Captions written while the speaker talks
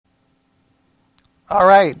All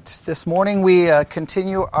right, this morning we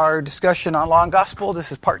continue our discussion on Law and Gospel.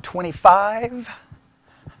 This is part 25.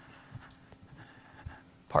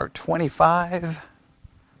 Part 25.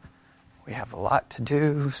 We have a lot to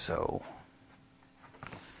do, so...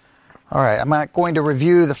 All right, I'm not going to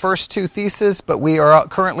review the first two theses, but we are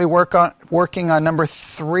currently working on number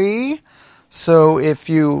 3. So if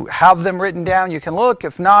you have them written down, you can look.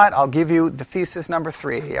 If not, I'll give you the thesis number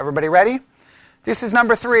 3. Everybody ready? Thesis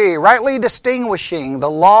number 3, rightly distinguishing the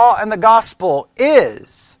law and the gospel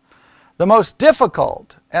is the most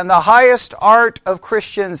difficult and the highest art of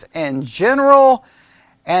Christians in general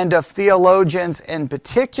and of theologians in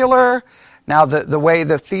particular. Now, the way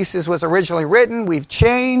the thesis was originally written, we've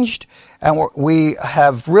changed, and we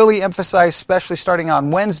have really emphasized, especially starting on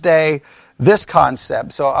Wednesday, this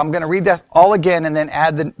concept. So I'm going to read that all again and then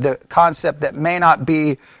add the concept that may not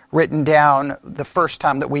be written down the first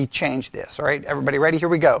time that we changed this. All right, everybody ready? Here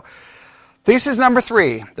we go. Thesis number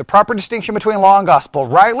 3, the proper distinction between law and gospel.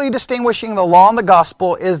 Rightly distinguishing the law and the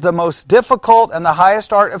gospel is the most difficult and the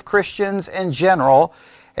highest art of Christians in general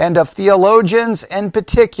and of theologians in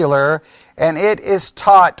particular, and it is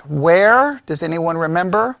taught where? Does anyone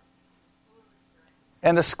remember?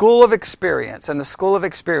 In the school of experience. In the school of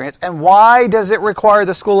experience. And why does it require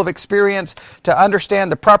the school of experience to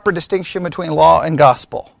understand the proper distinction between law and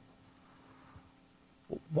gospel?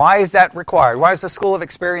 Why is that required? Why is the school of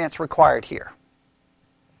experience required here?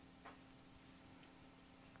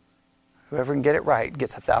 Whoever can get it right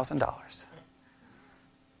gets $1,000.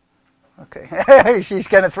 Okay. She's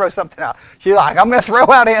going to throw something out. She's like, I'm going to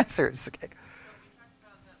throw out answers. Okay.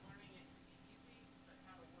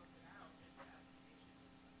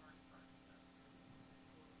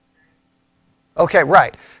 Okay,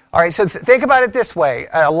 right. All right, so think about it this way.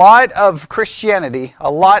 A lot of Christianity,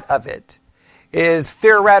 a lot of it, is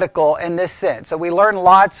theoretical in this sense. So we learn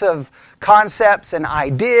lots of concepts and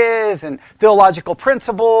ideas and theological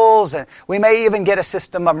principles, and we may even get a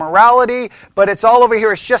system of morality, but it's all over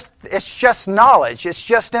here. It's just knowledge. It's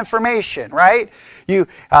just information, right? We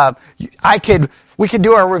could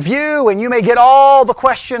do a review, and you may get all the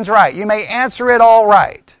questions right. You may answer it all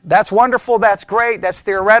right. That's wonderful. That's great. That's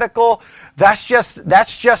theoretical. That's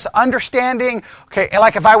just understanding. Okay,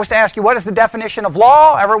 like if I was to ask you, what is the definition of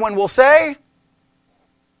law? Everyone will say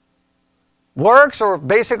works, or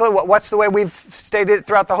basically, what's the way we've stated it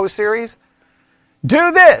throughout the whole series?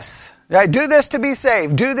 Do this. Right? Do this to be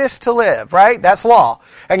saved. Do this to live. Right? That's law.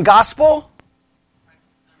 And gospel?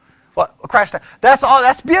 Well, Christ. That's all.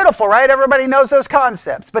 That's beautiful, right? Everybody knows those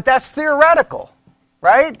concepts, but that's theoretical,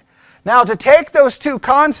 right? Now, to take those two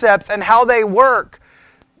concepts and how they work,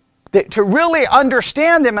 to really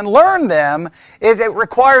understand them and learn them, it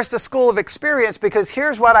requires the school of experience, because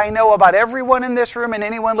here's what I know about everyone in this room and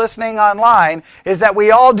anyone listening online, is that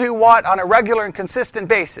we all do what on a regular and consistent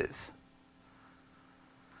basis?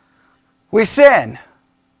 We sin,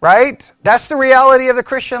 right? That's the reality of the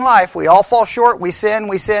Christian life. We all fall short. We sin,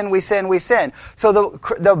 we sin, we sin, we sin. So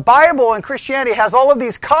the Bible and Christianity has all of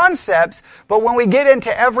these concepts, but when we get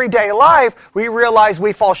into everyday life, we realize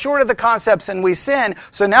we fall short of the concepts and we sin.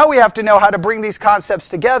 So now we have to know how to bring these concepts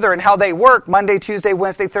together and how they work Monday, Tuesday,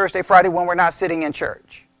 Wednesday, Thursday, Friday when we're not sitting in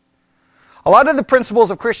church. A lot of the principles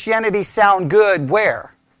of Christianity sound good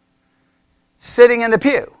where? Sitting in the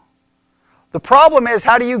pew. The problem is,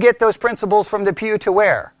 how do you get those principles from the pew to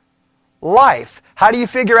where? Life. How do you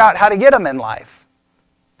figure out how to get them in life?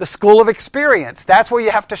 The school of experience. That's where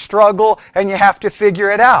you have to struggle and you have to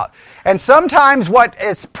figure it out. And sometimes what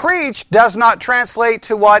is preached does not translate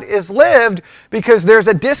to what is lived, because there's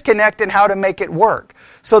a disconnect in how to make it work.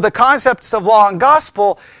 So the concepts of law and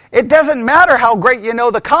gospel, it doesn't matter how great you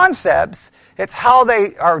know the concepts. It's how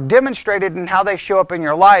they are demonstrated and how they show up in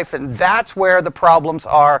your life, and that's where the problems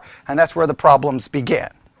are, and that's where the problems begin.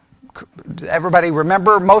 Everybody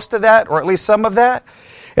remember most of that, or at least some of that?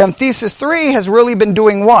 And Thesis 3 has really been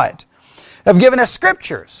doing what? They've given us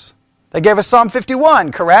scriptures. They gave us Psalm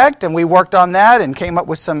 51, correct? And we worked on that and came up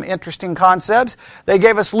with some interesting concepts. They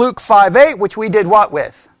gave us Luke 5:8, which we did what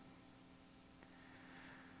with?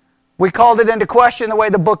 We called it into question the way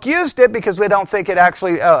the book used it, because we don't think it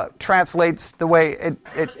actually translates the way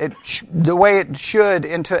it should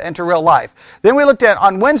into real life. Then we looked at,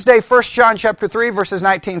 on Wednesday, 1 John chapter 3, verses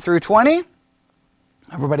 19 through 20.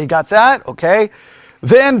 Everybody got that? Okay.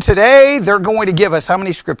 Then today, they're going to give us how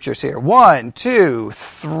many scriptures here? 1, 2,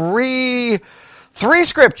 3... 3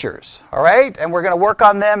 scriptures, all right? And we're going to work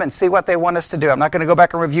on them and see what they want us to do. I'm not going to go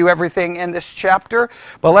back and review everything in this chapter,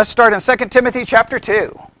 but let's start in 2 Timothy chapter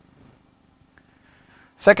 2.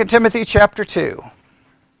 2 Timothy chapter 2.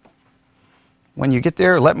 When you get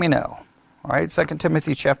there, let me know. All right, 2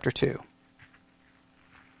 Timothy chapter 2.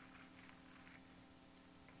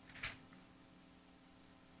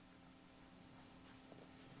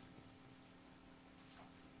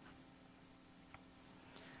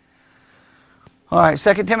 All right,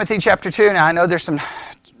 2 Timothy chapter 2. Now, I know there's some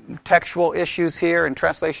textual issues here and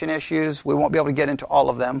translation issues. We won't be able to get into all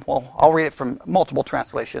of them. Well, I'll read it from multiple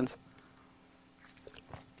translations.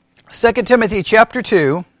 2 Timothy chapter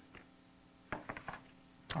 2.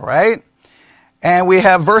 All right. And we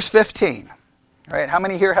have verse 15. All right, how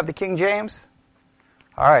many here have the King James?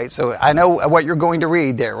 All right, so I know what you're going to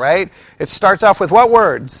read there, right? It starts off with what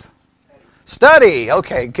words? Study.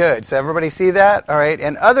 Okay, good. So everybody see that? All right,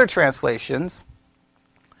 and other translations,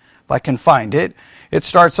 if I can find it, it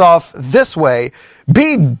starts off this way: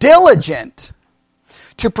 be diligent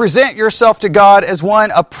to present yourself to God as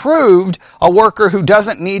one approved, a worker who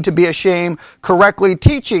doesn't need to be ashamed, correctly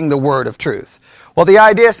teaching the word of truth. Well, the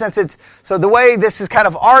idea, so the way this is kind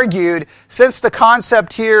of argued, since the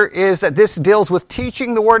concept here is that this deals with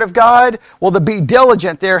teaching the word of God, well, the be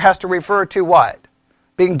diligent there has to refer to what?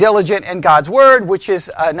 Being diligent in God's word, which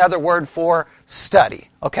is another word for study.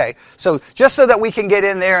 Okay, so just so that we can get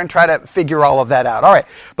in there and try to figure all of that out. All right,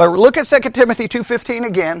 but look at 2 Timothy 2:15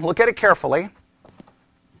 again. Look at it carefully.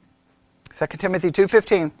 2 Timothy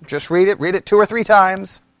 2:15. Just read it 2 or 3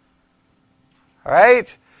 times. All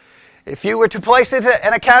right? If you were to place it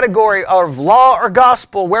in a category of law or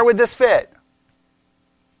gospel, where would this fit?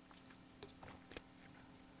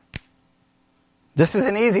 This is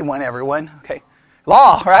an easy one, everyone. Okay.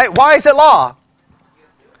 Law, right? Why is it law?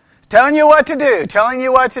 It's telling you what to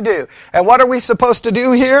do. And what are we supposed to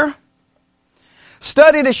do here?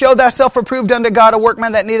 Study to show thyself approved unto God, a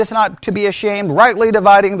workman that needeth not to be ashamed, rightly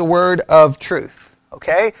dividing the word of truth.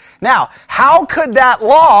 Okay? Now, how could that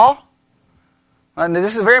law, and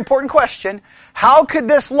this is a very important question, how could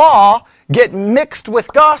this law get mixed with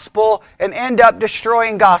gospel and end up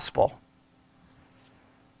destroying gospel?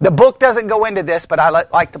 The book doesn't go into this, but I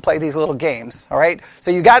like to play these little games. All right? So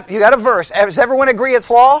you got a verse. Does everyone agree it's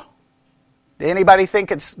law? Does anybody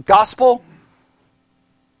think it's gospel?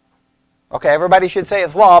 Okay, everybody should say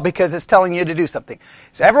it's law because it's telling you to do something.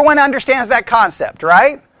 So everyone understands that concept,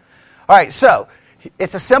 right? All right, so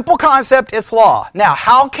it's a simple concept, it's law. Now,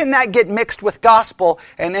 how can that get mixed with gospel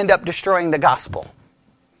and end up destroying the gospel?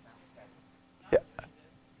 Yeah.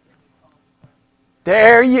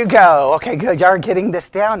 There you go. Okay, good. Y'all are getting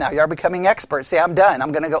this down now. Y'all are becoming experts. See, I'm done.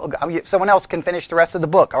 I'm going to go. Someone else can finish the rest of the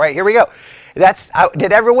book. All right, here we go.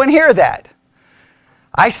 Did everyone hear that?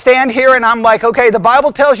 I stand here and I'm like, okay, the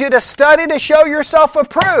Bible tells you to study to show yourself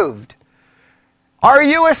approved. Are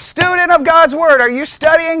you a student of God's Word? Are you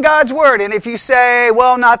studying God's Word? And if you say,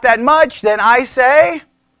 well, not that much, then I say,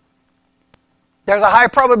 there's a high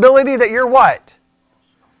probability that you're what?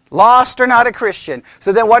 Lost or not a Christian.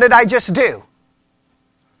 So then what did I just do?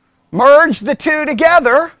 Merge the two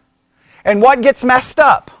together, and what gets messed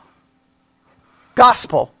up?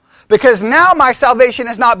 Gospel. Because now my salvation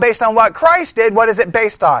is not based on what Christ did. What is it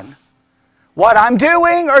based on? What I'm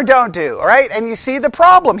doing or don't do. All right? And you see the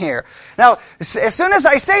problem here. Now, as soon as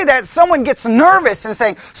I say that, someone gets nervous and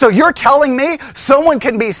saying, so you're telling me someone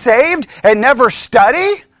can be saved and never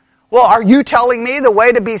study? Well, are you telling me the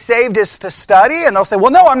way to be saved is to study? And they'll say, well,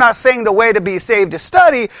 no, I'm not saying the way to be saved is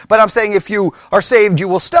study, but I'm saying if you are saved, you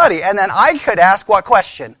will study. And then I could ask what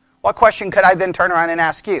question? What question could I then turn around and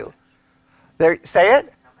ask you? Say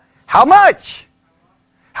it. How much?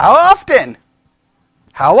 How often?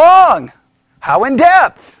 How long? How in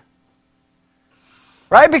depth?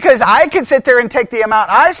 Right? Because I could sit there and take the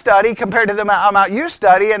amount I study compared to the amount you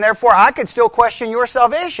study, and therefore I could still question your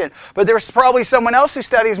salvation. But there's probably someone else who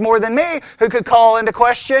studies more than me who could call into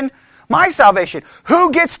question my salvation. Who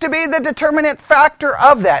gets to be the determinant factor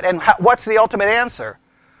of that? And what's the ultimate answer?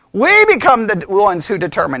 We become the ones who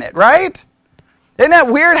determine it, right? Isn't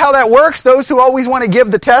that weird how that works? Those who always want to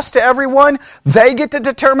give the test to everyone, they get to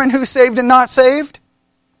determine who's saved and not saved.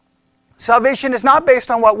 Salvation is not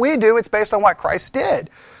based on what we do, it's based on what Christ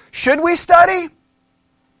did. Should we study?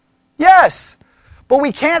 Yes. But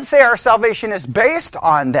we can't say our salvation is based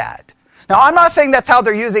on that. Now, I'm not saying that's how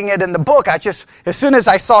they're using it in the book. As soon as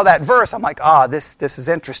I saw that verse, I'm like, this is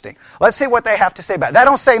interesting. Let's see what they have to say about it. They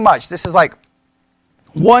don't say much. This is like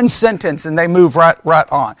one sentence and they move right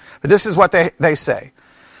on. But this is what they say.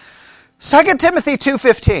 2 Timothy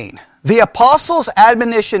 2:15, the apostle's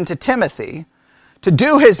admonition to Timothy to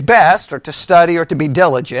do his best, or to study, or to be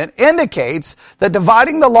diligent, indicates that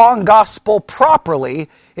dividing the law and gospel properly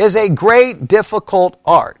is a great difficult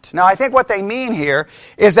art. Now, I think what they mean here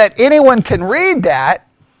is that anyone can read that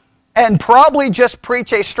and probably just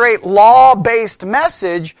preach a straight law-based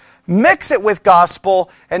message, mix it with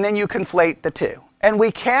gospel, and then you conflate the two. And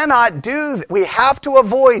we cannot do that. We have to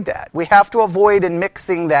avoid that. We have to avoid in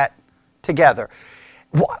mixing that together.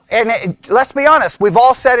 And let's be honest, we've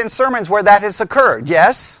all said in sermons where that has occurred,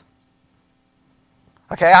 yes?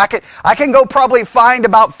 Okay, I can go probably find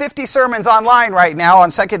about 50 sermons online right now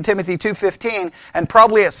on 2 Timothy 2:15, and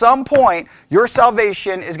probably at some point your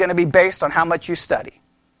salvation is going to be based on how much you study.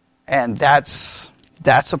 And that's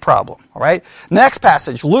a problem, all right? Next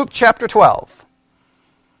passage, Luke chapter 12.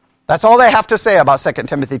 That's all they have to say about 2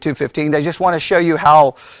 Timothy 2:15. They just want to show you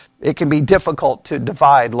how it can be difficult to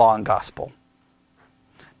divide law and gospel.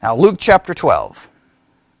 Now, Luke chapter 12.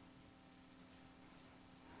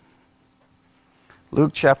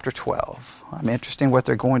 Luke chapter 12. I'm interested in what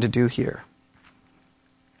they're going to do here.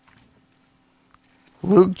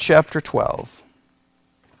 Luke chapter 12.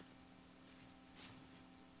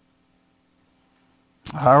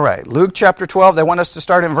 All right, Luke chapter 12, they want us to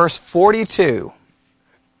start in verse 42.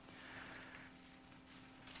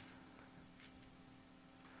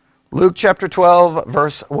 Luke chapter 12,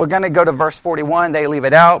 we're going to go to verse 41. They leave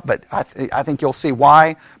it out, but I think you'll see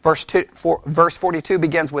why. Verse 42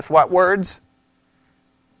 begins with what words?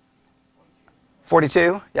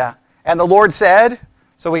 42, yeah. And the Lord said,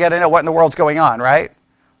 so we got to know what in the world's going on, right?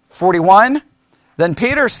 41, then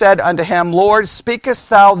Peter said unto him, Lord, speakest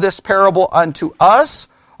thou this parable unto us,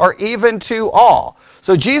 or even to all?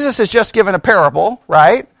 So Jesus has just given a parable,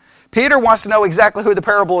 right? Peter wants to know exactly who the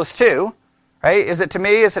parable is to, right? Is it to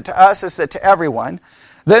me? Is it to us? Is it to everyone?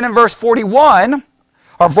 Then in verse 41,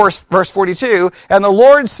 or verse 42, and the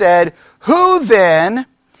Lord said, who then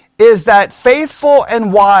is that faithful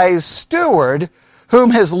and wise steward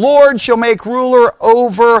whom his Lord shall make ruler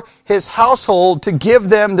over his household to give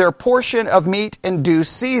them their portion of meat in due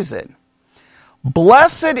season?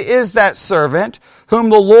 Blessed is that servant whom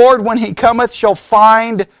the Lord, when he cometh, shall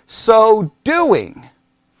find so doing.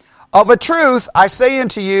 Of a truth, I say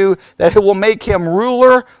unto you that he will make him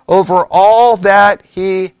ruler over all that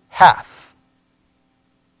he hath.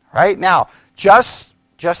 Right? Now, just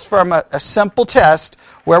from a simple test,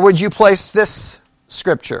 where would you place this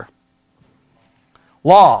scripture?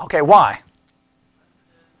 Law. Okay, why?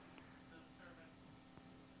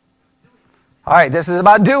 All right, this is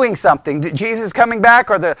about doing something. Jesus coming back,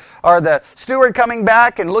 or the steward coming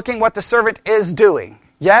back and looking what the servant is doing.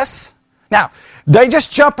 Yes? Now, they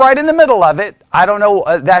just jump right in the middle of it. I don't know,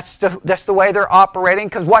 that's the way they're operating,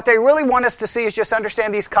 because what they really want us to see is just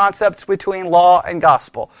understand these concepts between law and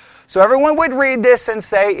gospel. So everyone would read this and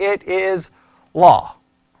say it is law,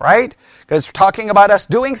 right? Because it's talking about us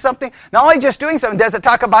doing something. Not only just doing something, does it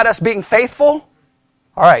talk about us being faithful?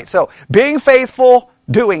 All right, so being faithful,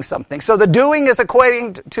 doing something. So the doing is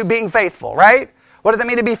equating to being faithful, right? What does it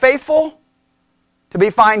mean to be faithful? To be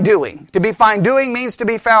fine doing. To be fine doing means to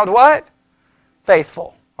be found what?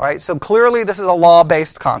 Faithful. All right, so clearly this is a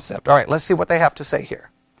law-based concept. All right, let's see what they have to say here.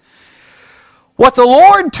 What the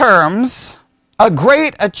Lord terms a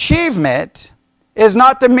great achievement is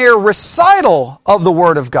not the mere recital of the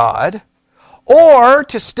Word of God, or,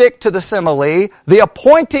 to stick to the simile, the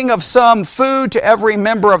appointing of some food to every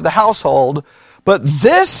member of the household, but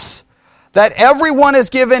this, that everyone is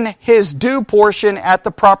given his due portion at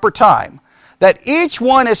the proper time, that each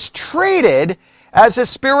one is treated as his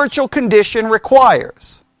spiritual condition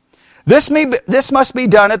requires. This must be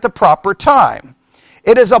done at the proper time.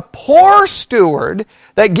 It is a poor steward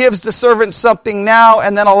that gives the servants something now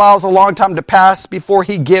and then allows a long time to pass before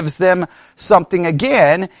he gives them something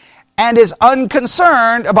again, and is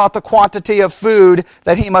unconcerned about the quantity of food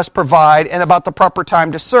that he must provide and about the proper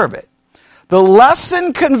time to serve it. The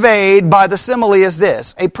lesson conveyed by the simile is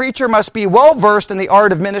this: a preacher must be well versed in the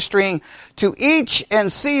art of ministering to each in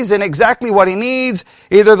season exactly what he needs,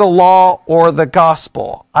 either the law or the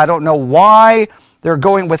gospel. I don't know why they're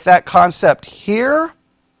going with that concept here.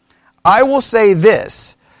 I will say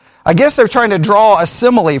this. I guess they're trying to draw a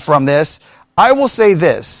simile from this. I will say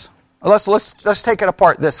this. Let's take it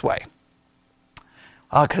apart this way,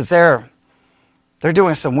 because they're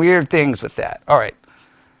doing some weird things with that. All right.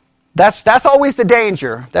 That's always the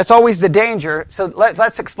danger. That's always the danger. So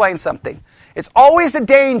let's explain something. It's always the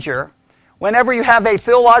danger whenever you have a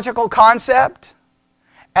theological concept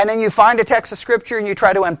and then you find a text of Scripture and you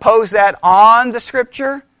try to impose that on the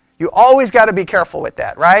Scripture. You always got to be careful with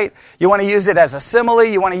that, right? You want to use it as a simile.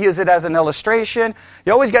 You want to use it as an illustration.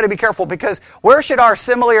 You always got to be careful, because where should our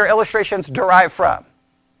simile or illustrations derive from?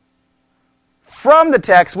 From the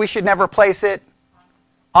text. We should never place it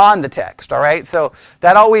on the text, all right? So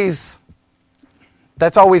that's always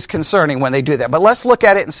concerning when they do that. But let's look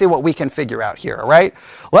at it and see what we can figure out here, all right?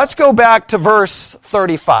 Let's go back to verse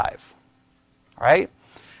 35, all right?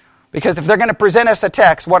 Because if they're going to present us a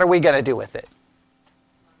text, what are we going to do with it?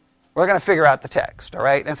 We're going to figure out the text, all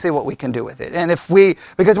right, and see what we can do with it. And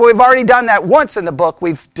because we've already done that once in the book,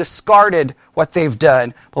 we've discarded what they've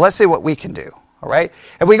done. But let's see what we can do, All right?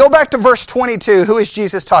 If we go back to verse 22, who is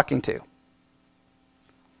Jesus talking to?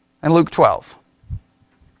 In Luke 12.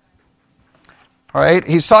 All right?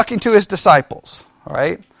 He's talking to his disciples. All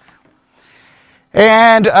right?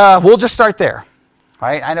 And we'll just start there. All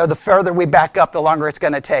right? I know the further we back up, the longer it's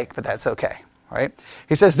going to take, but that's okay. All right?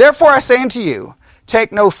 He says, "Therefore I say unto you,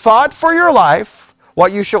 take no thought for your life,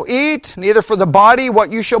 what you shall eat, neither for the body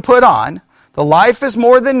what you shall put on. The life is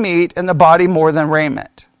more than meat, and the body more than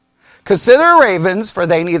raiment. Consider ravens, for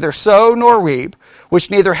they neither sow nor reap, which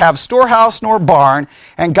neither have storehouse nor barn,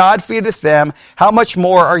 and God feedeth them. How much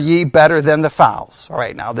more are ye better than the fowls?" All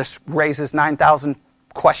right, now this raises 9,000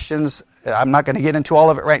 questions. I'm not going to get into all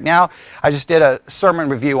of it right now. I just did a sermon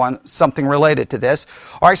review on something related to this.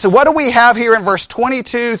 All right, so what do we have here in verse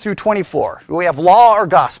 22 through 24? Do we have law or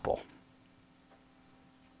gospel?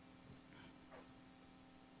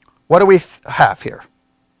 What do we have here?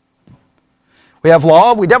 We have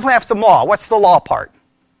law. We definitely have some law. What's the law part?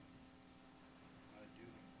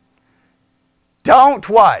 Don't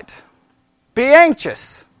what? Be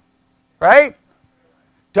anxious. Right?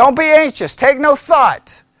 Don't be anxious. Take no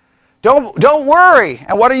thought. Don't worry.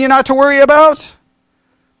 And what are you not to worry about?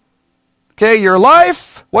 Okay, your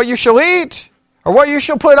life, what you shall eat, or what you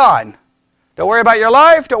shall put on. Don't worry about your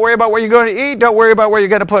life. Don't worry about what you're going to eat. Don't worry about what you're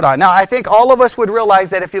going to put on. Now, I think all of us would realize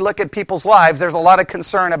that if you look at people's lives, there's a lot of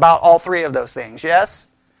concern about all three of those things. Yes?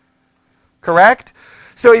 Correct?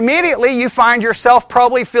 So immediately you find yourself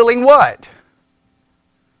probably feeling what?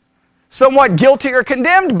 Somewhat guilty or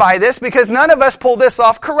condemned by this because none of us pull this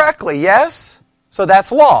off correctly. Yes? So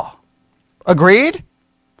that's law. Agreed?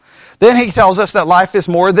 Then he tells us that life is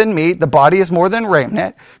more than meat, the body is more than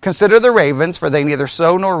raiment. Consider the ravens, for they neither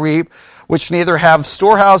sow nor reap, which neither have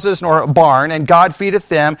storehouses nor a barn, and God feedeth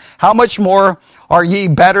them. How much more are ye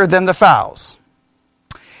better than the fowls?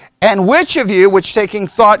 And which of you, which taking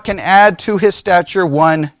thought, can add to his stature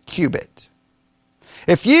 1 cubit?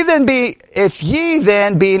 If ye then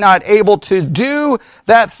be not able to do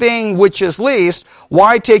that thing which is least,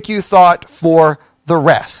 why take you thought for the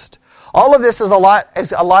rest? All of this is a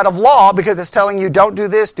lot of law because it's telling you don't do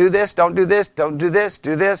this, don't do this, don't do this,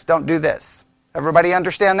 do this, don't do this. Everybody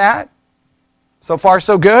understand that? So far,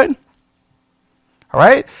 so good? All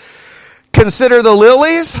right. Consider the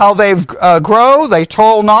lilies, how they grow. They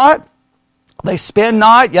toil not, they spin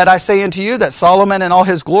not. Yet I say unto you that Solomon in all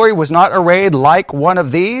his glory was not arrayed like one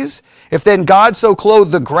of these. If then God so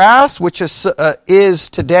clothe the grass, which is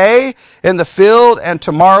today in the field, and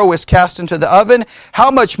tomorrow is cast into the oven,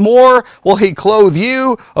 how much more will he clothe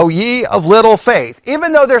you, O ye of little faith?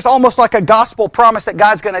 Even though there's almost like a gospel promise that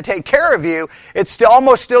God's going to take care of you, it's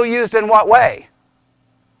almost still used in what way?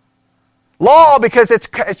 Law, because it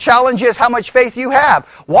challenges how much faith you have.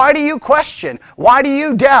 Why do you question? Why do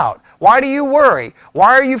you doubt? Why do you worry?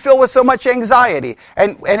 Why are you filled with so much anxiety?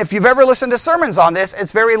 And if you've ever listened to sermons on this,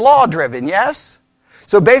 it's very law-driven, yes?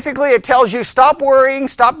 So basically it tells you stop worrying,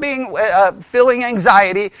 stop feeling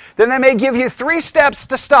anxiety. Then they may give you 3 steps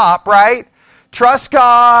to stop, right? Trust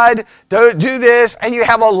God, do this, and you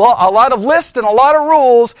have a lot of lists and a lot of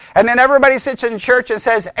rules, and then everybody sits in church and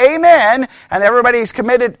says, amen, and everybody's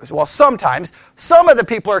committed, well, sometimes, some of the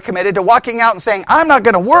people are committed to walking out and saying, I'm not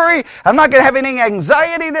going to worry, I'm not going to have any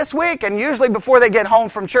anxiety this week, and usually before they get home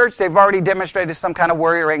from church, they've already demonstrated some kind of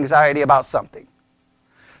worry or anxiety about something.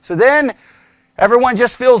 So then, everyone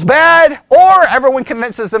just feels bad, or everyone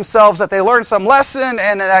convinces themselves that they learned some lesson,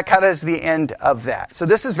 and that kind of is the end of that. So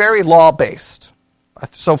this is very law-based.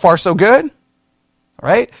 So far, so good? All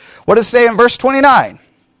right. What does it say in verse 29?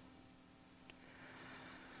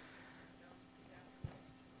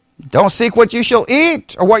 Don't seek what you shall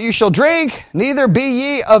eat, or what you shall drink, neither be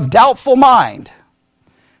ye of doubtful mind.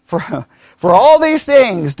 For all these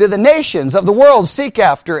things do the nations of the world seek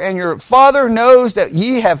after, and your Father knows that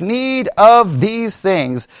ye have need of these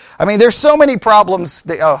things. I mean, there's so many problems.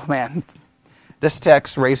 Oh, man. This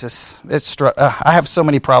text raises... I have so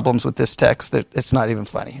many problems with this text that it's not even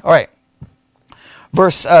funny. All right.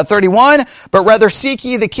 Verse 31, but rather seek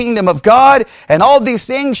ye the kingdom of God, and all these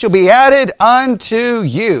things shall be added unto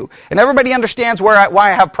you. And everybody understands why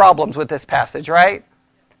I have problems with this passage, right?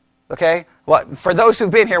 Okay? Well, for those who've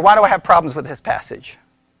been here, why do I have problems with this passage?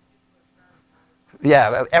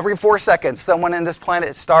 Yeah, every 4 seconds, someone in this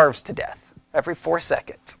planet starves to death. Every 4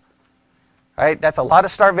 seconds. Right? That's a lot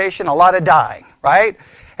of starvation, a lot of dying, right?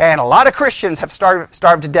 And a lot of Christians have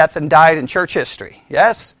starved to death and died in church history.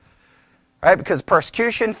 Yes? right? Because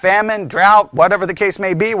persecution, famine, drought, whatever the case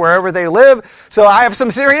may be, wherever they live. So I have some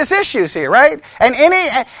serious issues here, right? And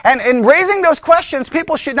in raising those questions,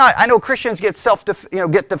 people should not. I know Christians get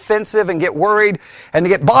get defensive and get worried and they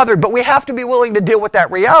get bothered, but we have to be willing to deal with that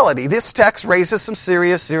reality. This text raises some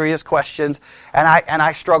serious questions, and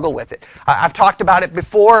I struggle with it. I've talked about it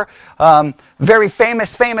before. Very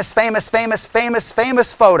famous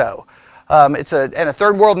photo. It's in a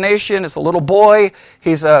third world nation. It's a little boy.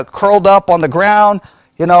 He's curled up on the ground,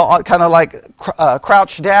 kind of like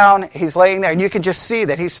crouched down. He's laying there, and you can just see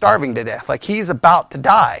that he's starving to death, like he's about to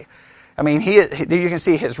die. I mean, you can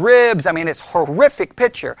see his ribs. I mean, it's a horrific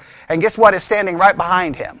picture. And guess what is standing right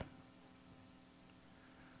behind him?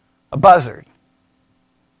 A buzzard,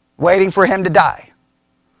 waiting for him to die.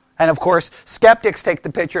 And of course, skeptics take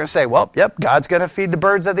the picture and say, well, yep, God's going to feed the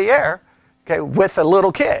birds of the air. Okay, with a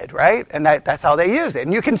little kid, right? And that's how they use it.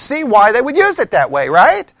 And you can see why they would use it that way,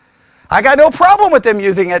 right? I got no problem with them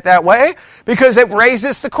using it that way because it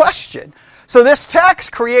raises the question. So this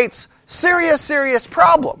text creates serious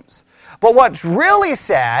problems. But what's really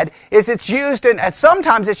sad is it's used, and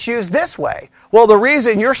sometimes it's used this way. Well, the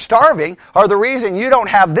reason you're starving, or the reason you don't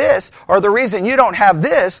have this, or the reason you don't have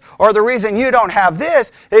this, or the reason you don't have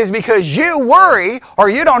this is because you worry or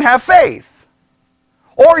you don't have faith.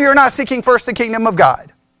 Or you're not seeking first the kingdom of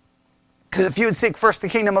God. Because if you would seek first the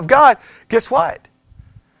kingdom of God, guess what?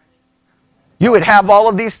 You would have all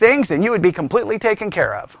of these things and you would be completely taken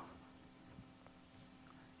care of.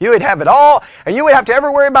 You would have it all and you would have to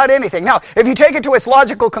ever worry about anything. Now, if you take it to its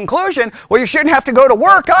logical conclusion, well, you shouldn't have to go to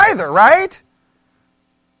work either, right?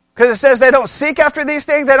 Because it says they don't seek after these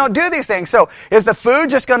things, they don't do these things. So is the food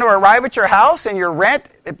just going to arrive at your house and your rent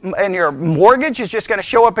and your mortgage is just going to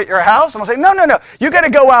show up at your house? And we'll say, no, you got to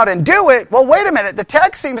go out and do it. Well, wait a minute. The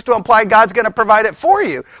text seems to imply God's going to provide it for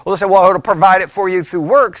you. Well, they'll say, well, it'll provide it for you through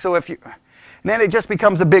work. So and then it just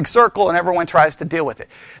becomes a big circle and everyone tries to deal with it.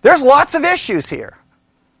 There's lots of issues here.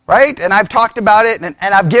 Right? And I've talked about it, and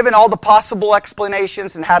I've given all the possible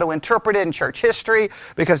explanations and how to interpret it in church history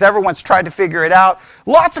because everyone's tried to figure it out.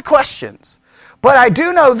 Lots of questions. But I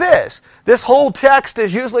do know this whole text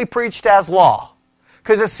is usually preached as law.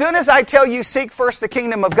 Because as soon as I tell you seek first the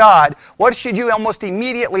kingdom of God, what should you almost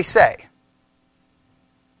immediately say?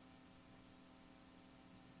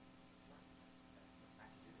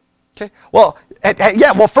 Okay. Well,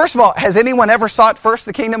 first of all, has anyone ever sought first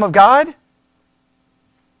the kingdom of God?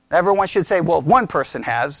 Everyone should say, well, one person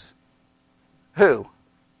has. Who?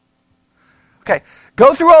 Okay,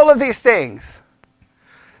 go through all of these things.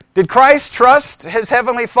 Did Christ trust his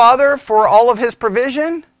heavenly Father for all of his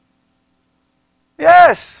provision?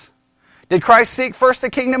 Yes. Did Christ seek first the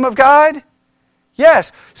kingdom of God?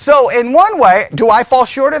 Yes. So in one way, do I fall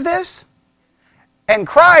short of this? In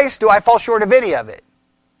Christ, do I fall short of any of it?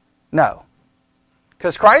 No.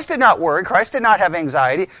 Because Christ did not worry, Christ did not have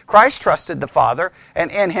anxiety, Christ trusted the Father, and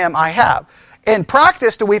in him I have. In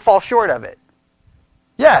practice, do we fall short of it?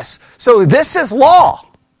 Yes. So this is law.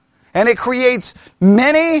 And it creates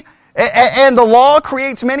many, and the law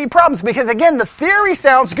creates many problems. Because again, the theory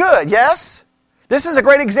sounds good, yes? This is a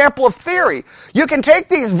great example of theory. You can take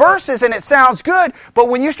these verses and it sounds good, but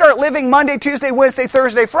when you start living Monday, Tuesday, Wednesday,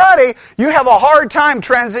 Thursday, Friday, you have a hard time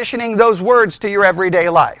transitioning those words to your everyday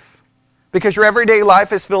life. Because your everyday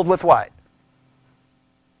life is filled with what?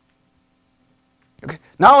 Okay.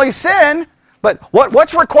 Not only sin, but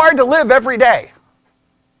what's required to live every day?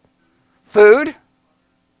 Food,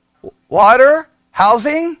 water,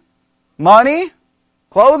 housing, money,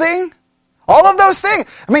 clothing, all of those things.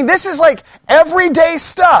 I mean, this is like everyday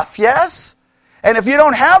stuff, yes? And if you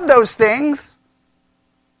don't have those things,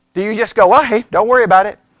 do you just go, well, hey, don't worry about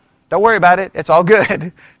it. Don't worry about it. It's all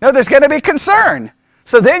good. No, there's going to be concern.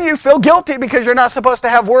 So then you feel guilty because you're not supposed to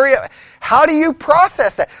have worry. How do you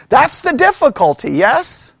process that? That's the difficulty,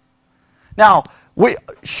 yes? Now,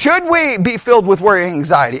 should we be filled with worry and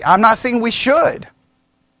anxiety? I'm not saying we should.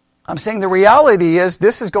 I'm saying the reality is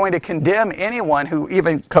this is going to condemn anyone who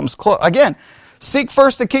even comes close. Again, seek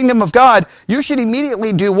first the kingdom of God. You should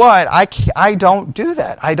immediately do what? I don't do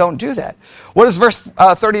that. I don't do that. What does verse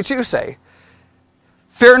 32 say?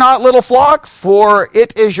 Fear not, little flock, for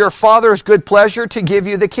it is your Father's good pleasure to give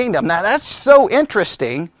you the kingdom. Now that's so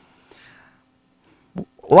interesting.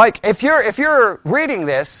 Like if you're reading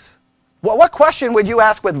this, what question would you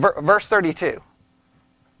ask with verse 32?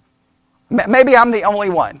 Maybe I'm the only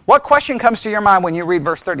one. What question comes to your mind when you read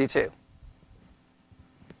verse 32?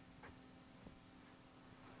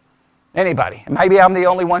 Anybody? Maybe I'm the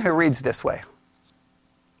only one who reads this way.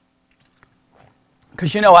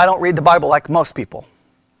 Because I don't read the Bible like most people.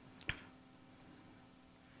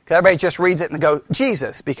 Everybody just reads it and go,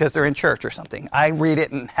 Jesus, because they're in church or something. I read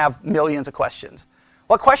it and have millions of questions.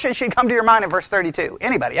 What question should come to your mind in verse 32?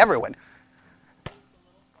 Anybody, everyone.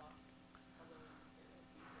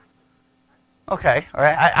 Okay, all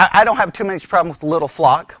right. I don't have too many problems with the little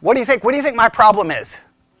flock. What do you think? What do you think my problem is?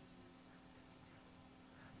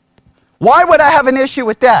 Why would I have an issue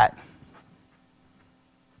with that?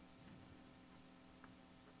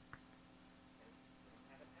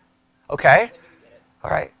 Okay,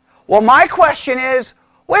 all right. Well, my question is,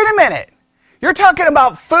 wait a minute. You're talking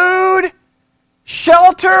about food,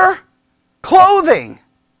 shelter, clothing.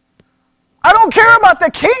 I don't care about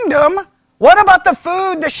the kingdom. What about the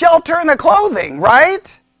food, the shelter, and the clothing,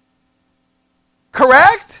 right?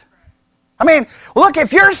 Correct? I mean, look,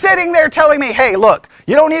 if you're sitting there telling me, hey, look,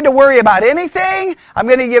 you don't need to worry about anything. I'm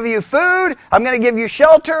going to give you food. I'm going to give you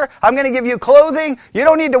shelter. I'm going to give you clothing. You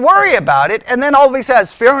don't need to worry about it. And then all of he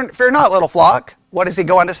says, fear not, little flock. What does he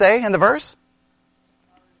go on to say in the verse?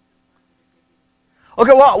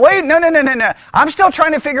 Okay, well, wait, no. I'm still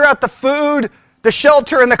trying to figure out the food, the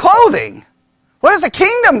shelter, and the clothing. What does the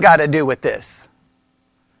kingdom got to do with this?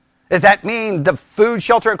 Does that mean the food,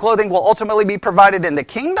 shelter, and clothing will ultimately be provided in the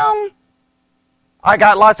kingdom? I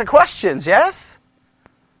got lots of questions, yes?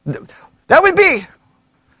 That would be,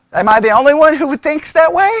 am I the only one who thinks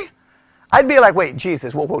that way? I'd be like, wait,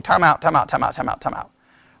 Jesus, whoa, time out.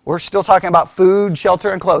 We're still talking about food, shelter,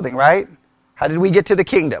 and clothing, right? How did we get to the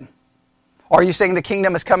kingdom? Are you saying the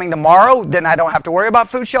kingdom is coming tomorrow, then I don't have to worry about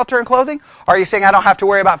food, shelter, and clothing? Are you saying I don't have to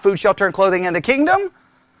worry about food, shelter, and clothing in the kingdom?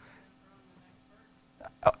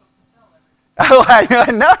 Oh,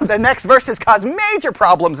 I know. The next verse has caused major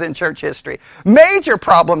problems in church history. Major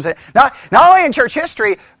problems. Not only in church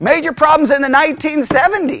history, major problems in the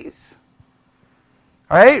 1970s.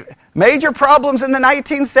 All right? Major problems in the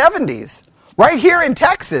 1970s. Right here in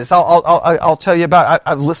Texas. I'll tell you about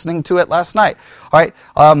I was listening to it last night. All right?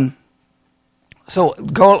 So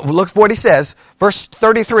go look for what he says. Verse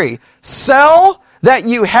 33. Sell that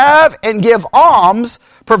you have and give alms.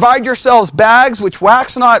 Provide yourselves bags which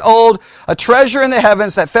wax not old, a treasure in the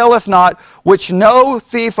heavens that faileth not, which no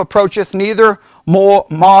thief approacheth, neither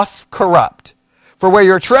moth corrupt. For where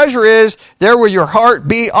your treasure is, there will your heart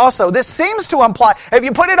be also. This seems to imply, if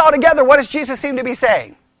you put it all together, what does Jesus seem to be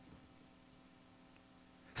saying?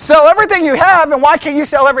 Sell everything you have, and why can't you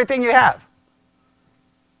sell everything you have?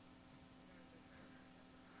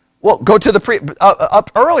 Well, go to the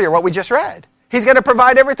up earlier, what we just read. He's going to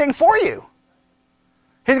provide everything for you.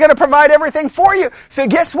 He's going to provide everything for you. So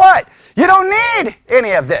guess what? You don't need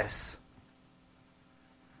any of this.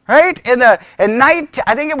 Right? I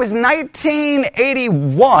think it was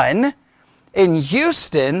 1981 in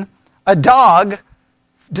Houston, a dog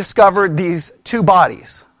discovered these two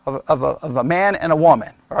bodies of a man and a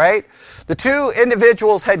woman. All right? The two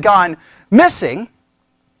individuals had gone missing,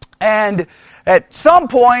 and at some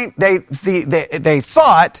point they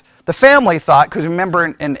thought, the family thought, because remember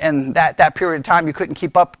in that period of time you couldn't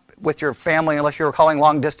keep up with your family unless you were calling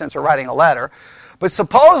long distance or writing a letter. But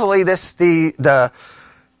supposedly the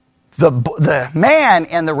man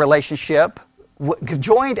in the relationship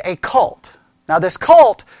joined a cult. Now this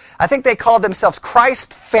cult, I think they called themselves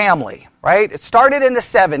Christ Family, right? It started in the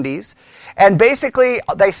 70s, and basically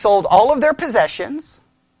they sold all of their possessions,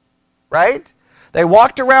 right? They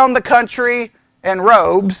walked around the country in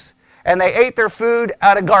robes, and they ate their food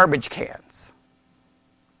out of garbage cans.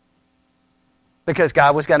 Because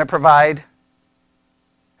God was going to provide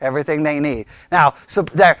everything they need. Now, so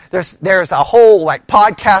there's a whole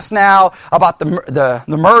podcast now about the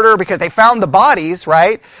murder, because they found the bodies,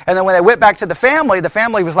 right? And then when they went back to the family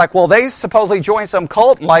was like, well, they supposedly joined some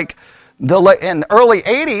cult in the early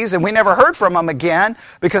 80s, and we never heard from them again,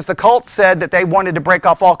 because the cult said that they wanted to break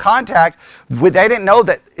off all contact. They didn't know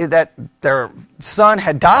that their son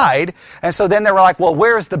had died, and so then they were like, well,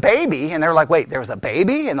 where's the baby? And they were like, wait, there's a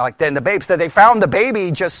baby? And then the baby, so they found the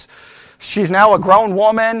baby, she's now a grown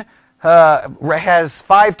woman, has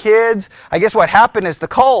 5 kids. I guess what happened is the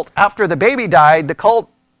cult, after the baby died, the cult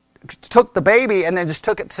took the baby and then just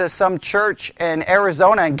took it to some church in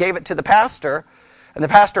Arizona and gave it to the pastor. And the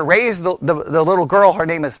pastor raised the little girl. Her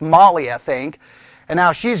name is Molly, I think. And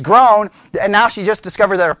now she's grown, and now she just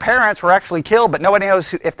discovered that her parents were actually killed, but nobody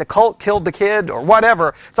knows if the cult killed the kid or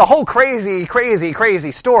whatever. It's a whole crazy, crazy,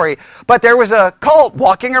 crazy story. But there was a cult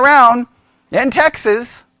walking around in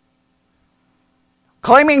Texas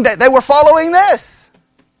claiming that they were following this.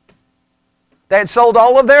 They had sold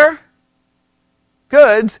all of their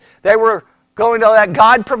goods. They were going to let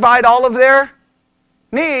God provide all of their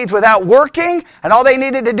needs without working, and all they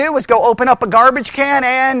needed to do was go open up a garbage can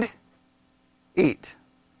and eat.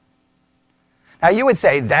 Now you would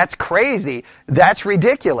say, that's crazy. That's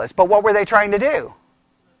ridiculous. But what were they trying to do?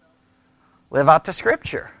 Live out the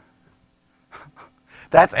Scripture.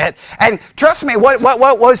 That's it. And trust me, what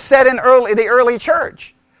was said in the early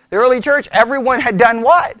church? The early church, everyone had done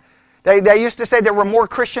what? They used to say there were more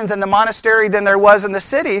Christians in the monastery than there was in the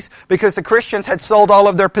cities because the Christians had sold all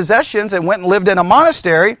of their possessions and went and lived in a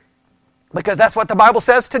monastery because that's what the Bible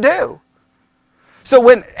says to do. So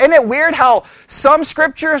isn't it weird how some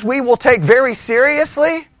scriptures we will take very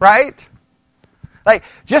seriously, right? Like,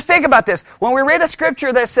 just think about this. When we read a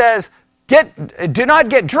scripture that says, do not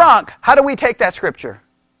get drunk, how do we take that scripture?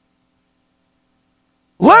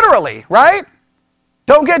 Literally, right?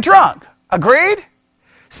 Don't get drunk. Agreed?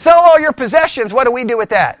 Sell all your possessions. What do we do with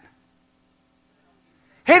that?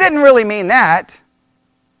 He didn't really mean that.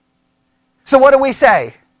 So what do we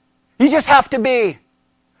say? You just have to be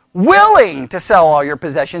willing to sell all your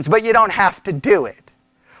possessions, but you don't have to do it.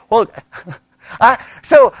 Well,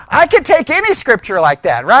 so I could take any scripture like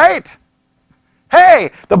that, right?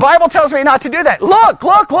 Hey, the Bible tells me not to do that.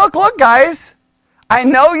 Look, guys. I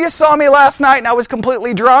know you saw me last night and I was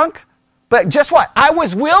completely drunk, but guess what? I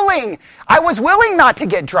was willing not to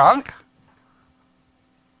get drunk.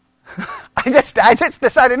 I just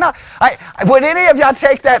decided not. Would any of y'all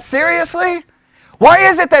take that seriously? Why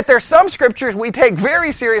is it that there's some scriptures we take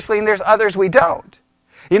very seriously and there's others we don't?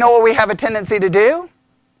 You know what we have a tendency to do?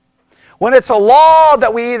 When it's a law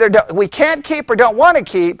that we can't keep or don't want to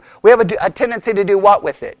keep, we have a tendency to do what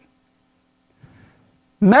with it?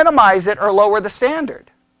 Minimize it or lower the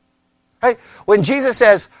standard. Right? When Jesus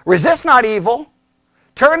says, resist not evil,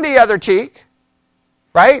 turn the other cheek,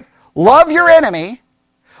 right? Love your enemy,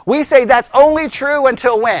 we say that's only true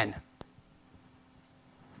until when?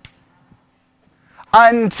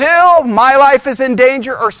 Until my life is in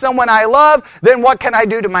danger or someone I love, then what can I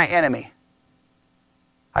do to my enemy?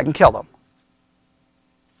 I can kill them.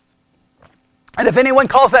 And if anyone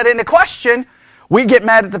calls that into question, we get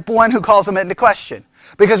mad at the one who calls them into question.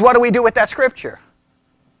 Because what do we do with that scripture?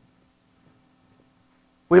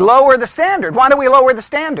 We lower the standard. Why do we lower the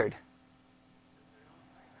standard?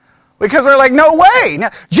 Because we're like, no way. Now,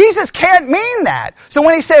 Jesus can't mean that. So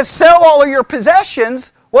when he says, sell all of your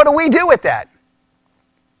possessions, what do we do with that?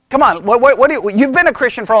 Come on, you've been a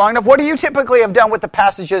Christian for long enough. What do you typically have done with the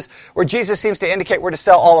passages where Jesus seems to indicate we're to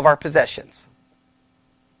sell all of our possessions?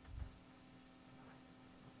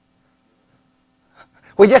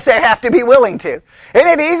 We just say have to be willing to. Isn't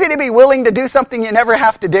it easy to be willing to do something you never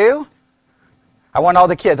have to do? I want all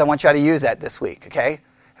the kids, I want you to use that this week, okay?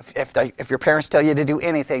 If your parents tell you to do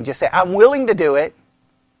anything, just say, I'm willing to do it.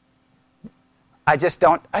 I just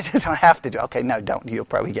don't have to do it. Okay, no, don't. You'll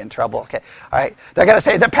probably get in trouble. Okay, all right. They're going to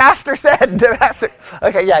say, the pastor said.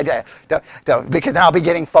 Okay, yeah, don't. Because then I'll be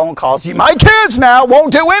getting phone calls. My kids now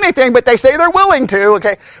won't do anything, but they say they're willing to.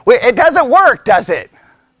 Okay, it doesn't work, does it?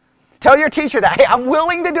 Tell your teacher that. Hey, I'm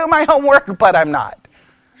willing to do my homework, but I'm not.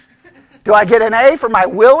 Do I get an A for my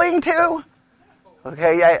willing to?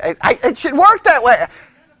 Okay, it should work that way.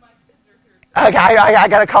 Okay, I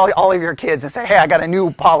got to call all of your kids and say, hey, I got a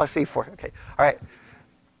new policy for you. Okay, all right.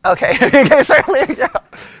 Okay, certainly.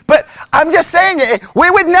 But I'm just saying, we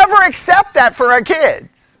would never accept that for our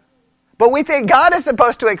kids. But we think God is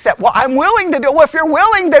supposed to accept. Well, I'm willing to do it. Well, if you're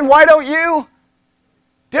willing, then why don't you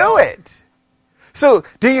do it? So,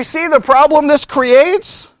 do you see the problem this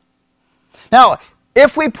creates? Now,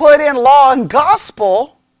 if we put in law and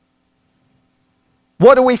gospel,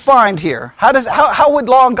 what do we find here? How would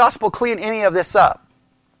law and gospel clean any of this up?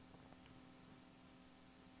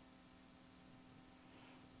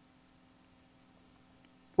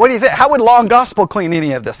 What do you think? How would law and gospel clean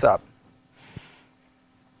any of this up?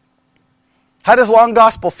 How does law and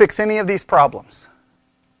gospel fix any of these problems?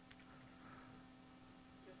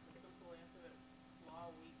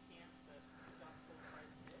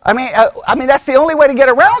 I mean that's the only way to get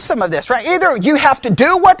around some of this, right? Either you have to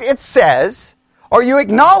do what it says, or you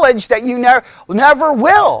acknowledge that you never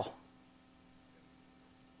will.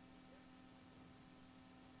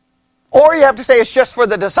 Or you have to say it's just for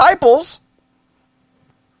the disciples.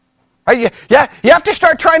 Right? You have to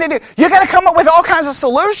start trying to do. You got to come up with all kinds of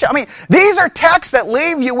solutions. I mean, these are texts that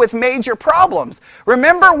leave you with major problems.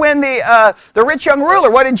 Remember when the rich young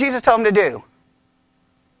ruler, what did Jesus tell him to do?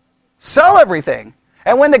 Sell everything.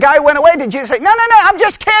 And when the guy went away, did Jesus say, no, I'm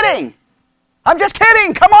just kidding. I'm just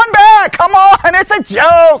kidding. Come on back. Come on. It's a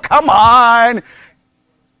joke. Come on.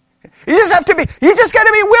 You just got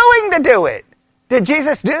to be willing to do it. Did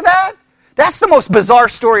Jesus do that? That's the most bizarre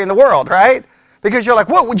story in the world, right? Because you're like,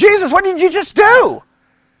 whoa, Jesus, what did you just do?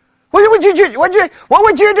 What would you do? What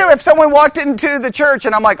would you do if someone walked into the church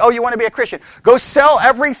and I'm like, oh, you want to be a Christian? Go sell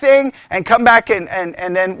everything and come back and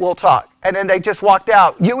then we'll talk. And then they just walked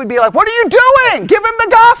out. You would be like, what are you doing? Give him the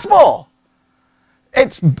gospel.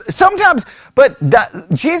 It's sometimes, but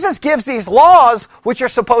Jesus gives these laws which are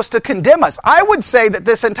supposed to condemn us. I would say that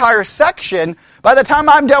this entire section, by the time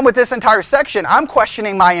I'm done with this entire section, I'm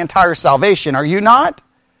questioning my entire salvation. Are you not?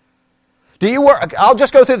 I'll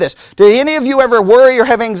just go through this. Do any of you ever worry or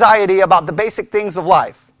have anxiety about the basic things of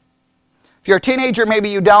life? If you're a teenager, maybe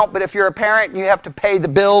you don't, but if you're a parent and you have to pay the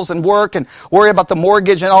bills and work and worry about the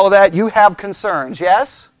mortgage and all of that, you have concerns,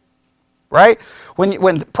 yes? Right?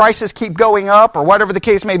 When prices keep going up or whatever the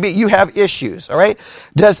case may be, you have issues, all right?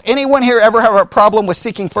 Does anyone here ever have a problem with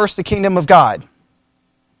seeking first the kingdom of God?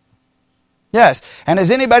 Yes. And does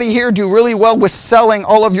anybody here do really well with selling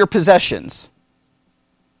all of your possessions?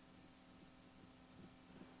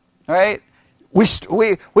 All right? We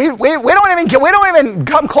don't even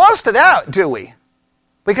come close to that, do we?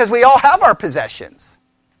 Because we all have our possessions.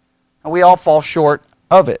 And we all fall short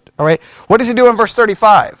of it, all right? What does he do in verse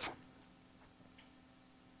 35?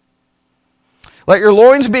 Let your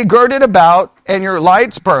loins be girded about, and your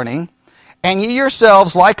lights burning, and ye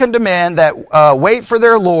yourselves like unto men that wait for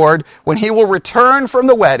their Lord, when he will return from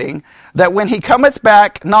the wedding, that when he cometh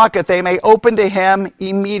back, knocketh, they may open to him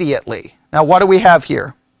immediately. Now, what do we have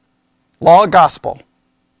here? Law, gospel.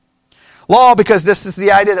 Law, because this is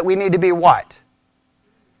the idea that we need to be what?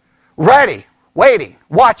 Ready, waiting,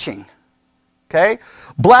 watching. Okay?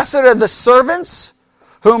 Blessed are the servants,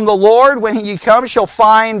 whom the Lord, when he comes, shall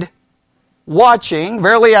find watching.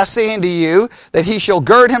 Verily I say unto you, that he shall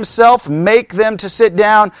gird himself, make them to sit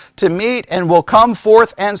down to meat, and will come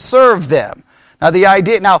forth and serve them. Now there's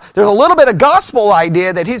a little bit of gospel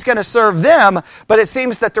idea that he's going to serve them, but it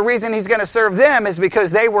seems that the reason he's going to serve them is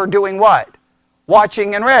because they were doing what?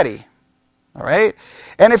 Watching and ready. All right?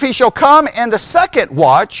 And if he shall come in the second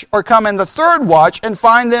watch, or come in the third watch, and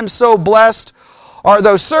find them so blessed are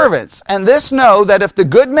those servants. And this know, that if the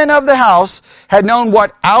goodman of the house had known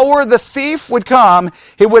what hour the thief would come,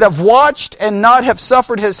 he would have watched and not have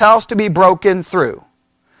suffered his house to be broken through.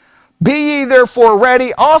 Be ye therefore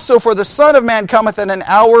ready also, for the Son of Man cometh in an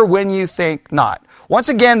hour when you think not. Once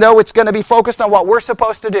again, though, it's going to be focused on what we're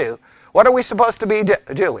supposed to do. What are we supposed to be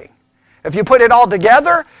doing? If you put it all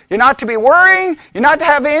together, you're not to be worrying, you're not to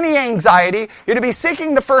have any anxiety, you're to be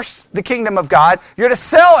seeking the kingdom of God, you're to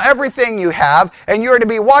sell everything you have, and you're to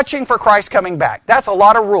be watching for Christ coming back. That's a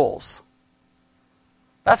lot of rules.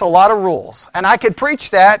 That's a lot of rules. And I could preach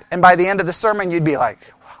that, and by the end of the sermon, you'd be like,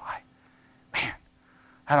 man,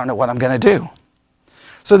 I don't know what I'm going to do.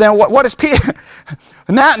 So then what is Peter?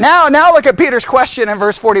 Now look at Peter's question in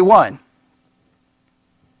verse 41.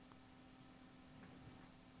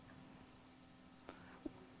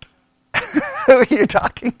 Who are you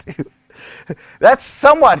talking to? That's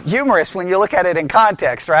somewhat humorous when you look at it in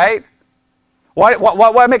context, right?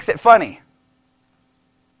 What makes it funny?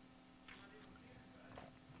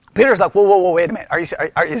 Peter's like, whoa, wait a minute.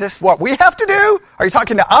 Is this what we have to do? Are you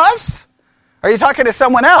talking to us? Are you talking to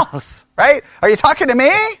someone else? Right? Are you talking to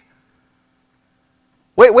me?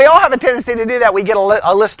 We all have a tendency to do that. We get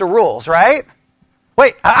a list of rules, right?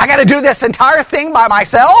 Wait, I got to do this entire thing by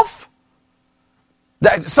myself?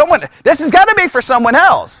 This has got to be for someone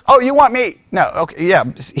else. Oh, you want me? No, okay, yeah.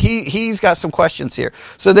 He's got some questions here.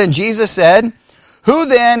 So then Jesus said, who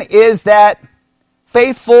then is that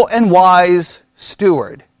faithful and wise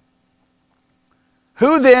steward?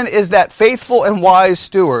 Who then is that faithful and wise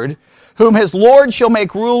steward, whom his Lord shall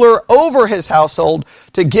make ruler over his household,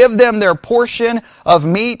 to give them their portion of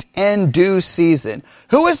meat in due season?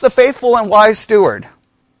 Who is the faithful and wise steward?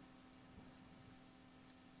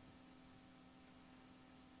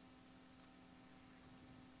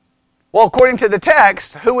 Well, according to the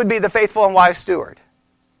text, who would be the faithful and wise steward?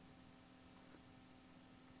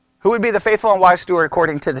 Who would be the faithful and wise steward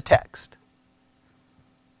according to the text?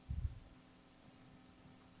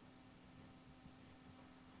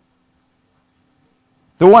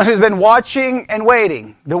 The one who's been watching and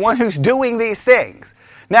waiting. The one who's doing these things.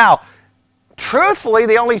 Now, truthfully,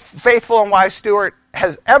 the only faithful and wise steward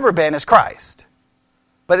has ever been is Christ.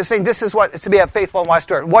 But it's saying this is what is to be a faithful and wise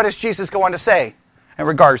steward. What does Jesus go on to say in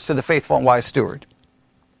regards to the faithful and wise steward?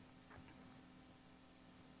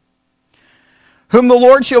 Whom the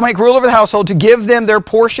Lord shall make ruler over the household, to give them their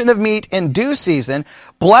portion of meat in due season.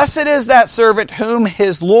 Blessed is that servant whom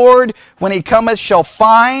his Lord, when he cometh, shall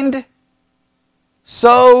find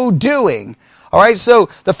so doing. All right, so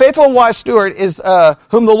the faithful and wise steward is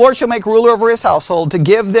whom the Lord shall make ruler over his household, to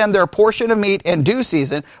give them their portion of meat in due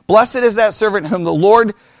season. Blessed is that servant whom the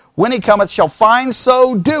Lord, when he cometh, shall find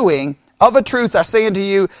so doing. Of a truth I say unto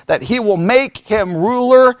you, that he will make him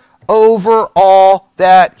ruler over all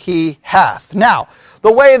that he hath. Now,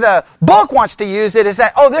 the way the book wants to use it is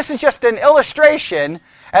that, this is just an illustration,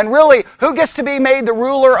 and really, who gets to be made the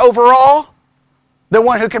ruler over all? The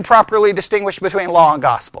one who can properly distinguish between law and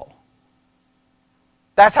gospel.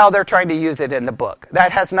 That's how they're trying to use it in the book.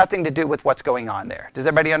 That has nothing to do with what's going on there. Does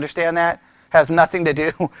everybody understand that? Has nothing to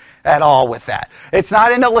do at all with that. It's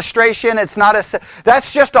not an illustration.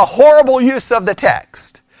 That's just a horrible use of the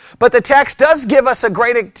text. But the text does give us a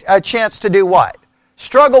great chance to do what?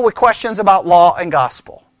 Struggle with questions about law and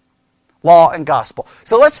gospel. Law and gospel.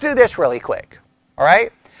 So let's do this really quick. All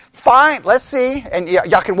right? Fine, let's see. And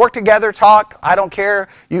y'all can work together, talk. I don't care.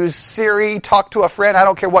 Use Siri, talk to a friend. I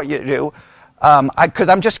don't care what you do. Because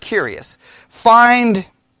I'm just curious.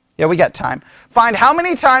 We got time. Find how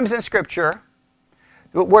many times in Scripture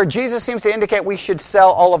where Jesus seems to indicate we should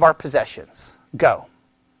sell all of our possessions. Go.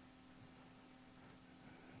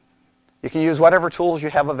 You can use whatever tools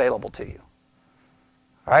you have available to you.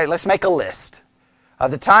 All right, let's make a list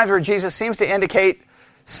of the times where Jesus seems to indicate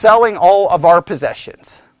selling all of our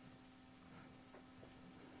possessions.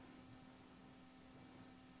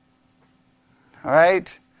 All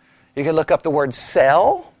right. You can look up the word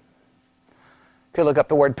sell. You can look up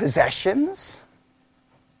the word possessions.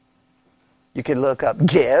 You can look up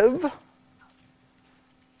give.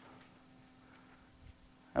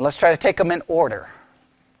 And let's try to take them in order.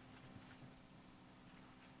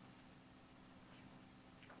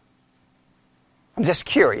 I'm just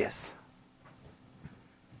curious.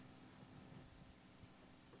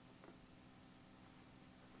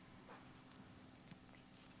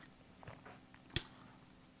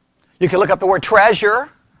 You can look up the word treasure.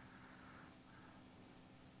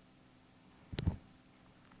 You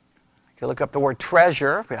can look up the word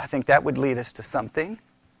treasure. I think that would lead us to something.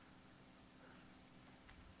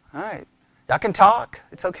 All right. Y'all can talk.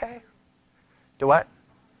 It's okay. Do what?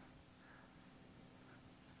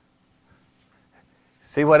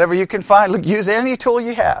 See whatever you can find. Look, use any tool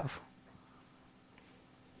you have.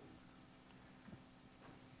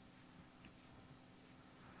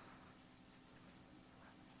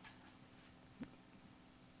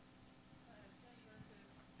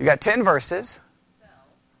 You got 10 verses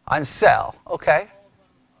on sell. Okay.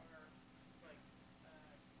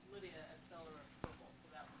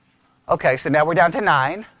 Okay, so now we're down to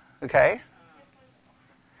 9. Okay.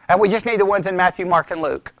 And we just need the ones in Matthew, Mark, and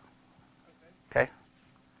Luke. Okay.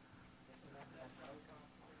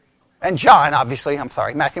 And John, obviously. I'm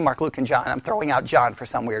sorry. Matthew, Mark, Luke, and John. I'm throwing out John for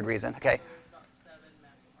some weird reason. Okay.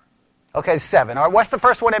 Okay, 7. All right, what's the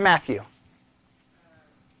first one in Matthew?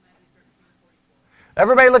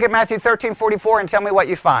 Everybody look at Matthew 13:44 and tell me what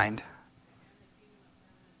you find.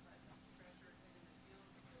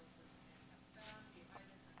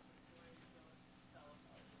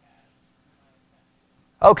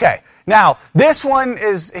 Okay, now this one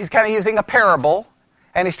he's kind of using a parable,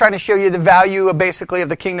 and he's trying to show you the value of basically of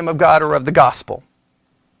the kingdom of God or of the gospel.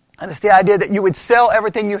 And it's the idea that you would sell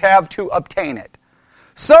everything you have to obtain it.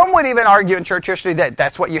 Some would even argue in church history that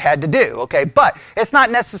that's what you had to do, okay? But it's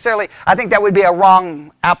not necessarily, I think that would be a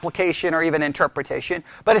wrong application or even interpretation,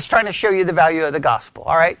 but it's trying to show you the value of the gospel,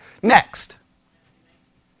 all right? Next.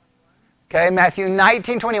 Okay, Matthew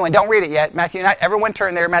 19:21. Don't read it yet. Everyone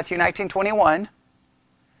turn there, Matthew 19:21.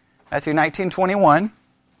 Matthew 19:21.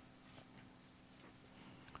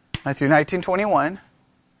 Matthew 19:21.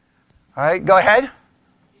 All right, go ahead.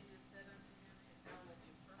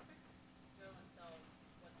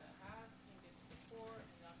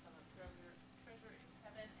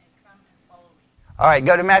 All right,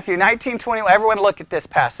 go to Matthew 19:21. Everyone look at this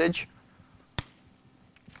passage.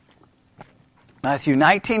 Matthew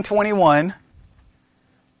 19:21.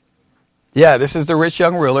 Yeah, this is the rich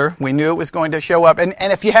young ruler. We knew it was going to show up. And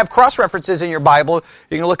if you have cross-references in your Bible,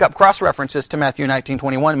 you can look up cross-references to Matthew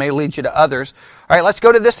 19:21. It may lead you to others. All right, let's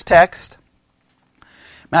go to this text.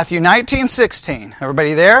 Matthew 19:16.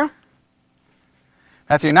 Everybody there?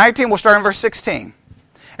 Matthew 19, we'll start in verse 16.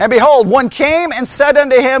 And behold, one came and said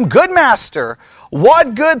unto him, Good master,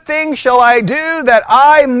 what good thing shall I do that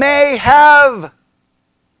I may have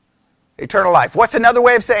eternal life? What's another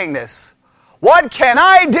way of saying this? What can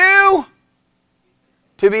I do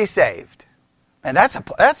to be saved? And that's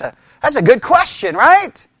a good question,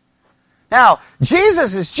 right? Now,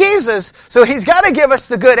 Jesus is Jesus, so he's got to give us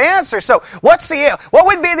the good answer. So what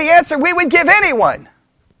would be the answer we would give anyone?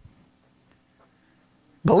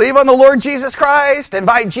 Believe on the Lord Jesus Christ,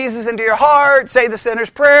 invite Jesus into your heart, say the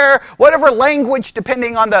sinner's prayer, whatever language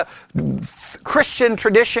depending on the Christian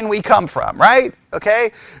tradition we come from, right?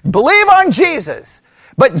 Okay? Believe on Jesus.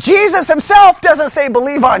 But Jesus himself doesn't say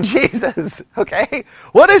believe on Jesus, okay?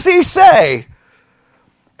 What does he say?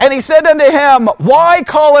 And he said unto him, why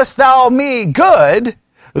callest thou me good?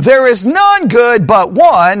 There is none good but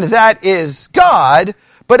one, that is God.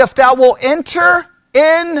 But if thou wilt enter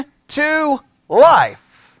into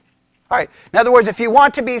life. All right. In other words, if you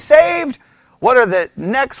want to be saved, what are the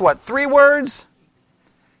next, 3 words?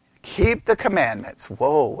 Keep the commandments.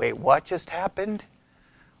 Whoa, wait, what just happened?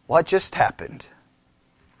 What just happened?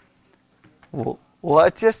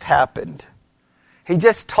 What just happened? He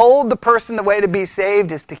just told the person the way to be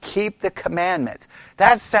saved is to keep the commandments.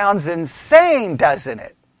 That sounds insane, doesn't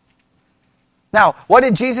it? Now, what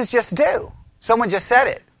did Jesus just do? Someone just said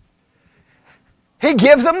it. He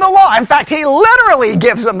gives them the law. In fact, he literally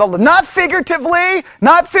gives them the law. Not figuratively,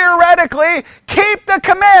 not theoretically. Keep the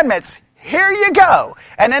commandments. Here you go.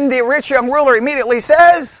 And then the rich young ruler immediately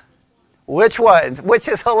says, which ones? Which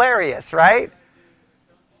is hilarious, right?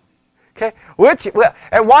 Okay.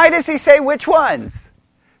 And why does he say which ones?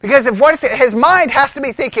 Because his mind has to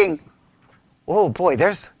be thinking, oh boy,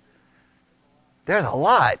 there's a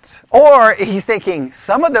lot. Or he's thinking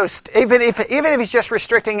some of those, even if he's just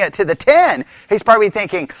restricting it to the 10, he's probably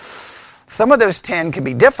thinking some of those 10 could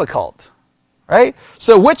be difficult. Right?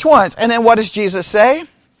 So which ones? And then what does Jesus say?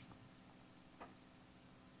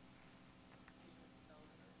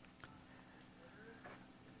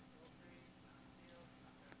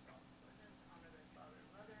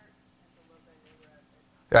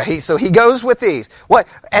 Right, so he goes with these. What?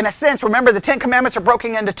 In a sense, remember the 10 Commandments are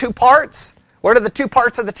broken into 2 parts? What are the 2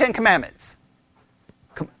 parts of the 10 Commandments?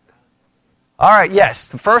 All right, yes.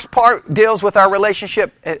 The first part deals with our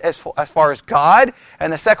relationship as far as God,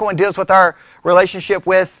 and the second one deals with our relationship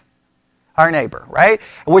with our neighbor, right?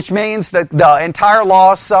 Which means that the entire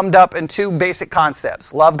law is summed up in 2 basic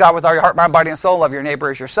concepts. Love God with all your heart, mind, body, and soul. Love your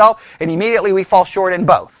neighbor as yourself. And immediately we fall short in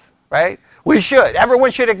both, right? We should. Everyone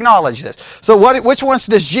should acknowledge this. So which ones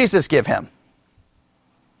does Jesus give him?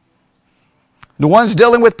 The ones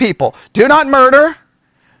dealing with people. Do not murder.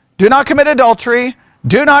 Do not commit adultery.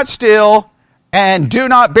 Do not steal. And do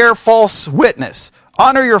not bear false witness.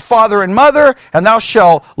 Honor your father and mother, and thou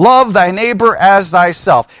shalt love thy neighbor as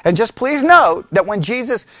thyself. And just please note that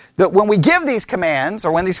when we give these commands,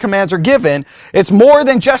 or when these commands are given, it's more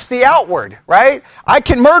than just the outward, right? I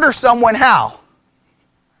can murder someone how?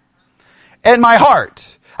 In my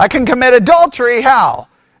heart. I can commit adultery how?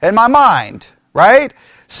 In my mind, right?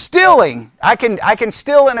 Stealing. I can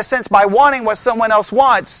steal in a sense by wanting what someone else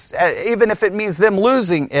wants, even if it means them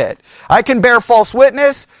losing it. I can bear false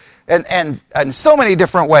witness and so many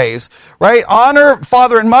different ways, right? Honor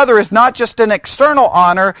father and mother is not just an external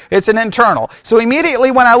honor, it's an internal. So immediately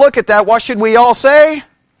when I look at that, what should we all say?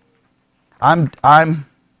 I'm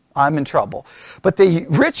in trouble. But the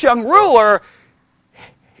rich young ruler,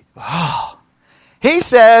 he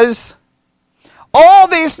says, all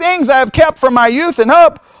these things I have kept from my youth and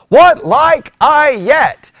up, what like I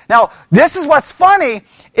yet? Now, this is what's funny,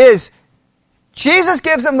 is Jesus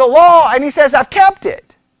gives him the law and he says, I've kept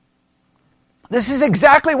it. This is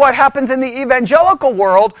exactly what happens in the evangelical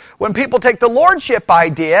world when people take the lordship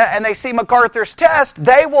idea and they see MacArthur's test,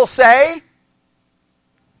 they will say,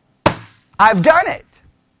 I've done it.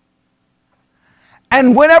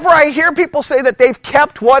 And whenever I hear people say that they've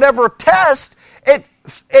kept whatever test,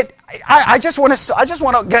 I just want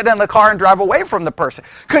to get in the car and drive away from the person,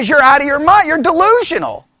 because you're out of your mind. You're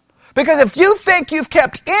delusional. Because if you think you've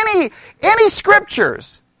kept any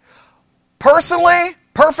scriptures personally,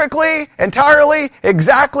 perfectly, entirely,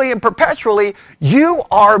 exactly, and perpetually, you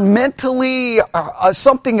are mentally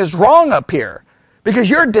something is wrong up here, because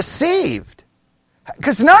you're deceived.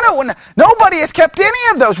 Because nobody has kept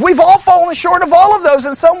any of those. We've all fallen short of all of those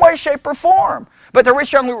in some way, shape, or form. But the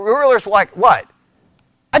rich young rulers were like, what?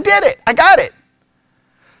 I did it. I got it.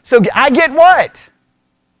 So I get what?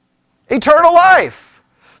 Eternal life.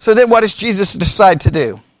 So then what does Jesus decide to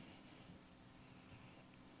do?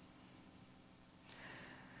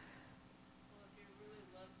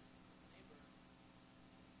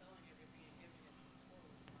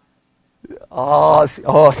 Oh,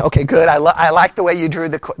 okay, good. I like the way you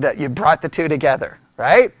you brought the 2 together,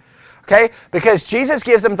 right? Okay, because Jesus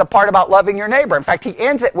gives them the part about loving your neighbor. In fact, he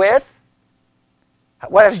ends it with,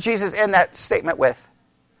 what does Jesus end that statement with?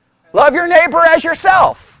 Love your neighbor as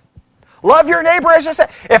yourself. Love your neighbor as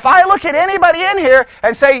yourself. If I look at anybody in here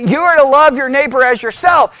and say, you are to love your neighbor as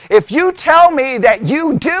yourself, if you tell me that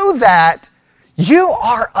you do that, you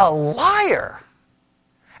are a liar.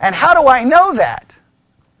 And how do I know that?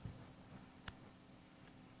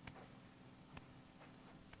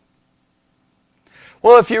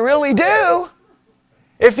 Well, if you really do,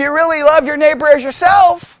 If you really love your neighbor as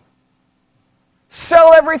yourself,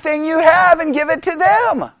 sell everything you have and give it to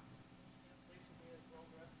them.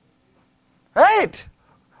 Right?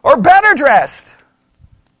 Or better dressed.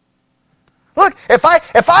 Look, if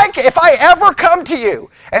I ever come to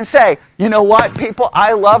you and say, you know what, people,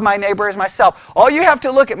 I love my neighbor as myself, all you have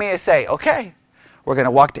to look at me is say, okay, we're going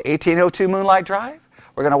to walk to 1802 Moonlight Drive.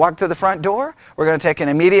 We're going to walk to the front door. We're going to take an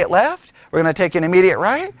immediate left. We're going to take an immediate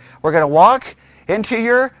right. We're going to walk into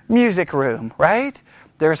your music room, right?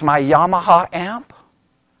 There's my Yamaha amp,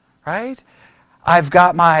 right? I've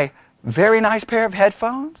got my very nice pair of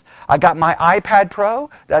headphones. I got my iPad Pro.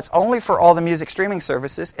 That's only for all the music streaming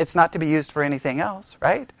services. It's not to be used for anything else,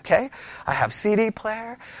 right? Okay? I have CD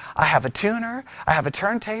player. I have a tuner. I have a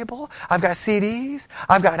turntable. I've got CDs.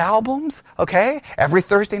 I've got albums, okay? Every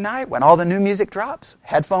Thursday night when all the new music drops,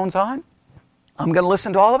 headphones on. I'm going to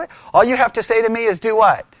listen to all of it. All you have to say to me is do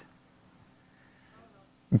what?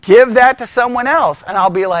 Give that to someone else. And I'll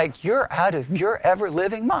be like, you're out of your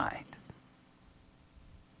ever-living mind.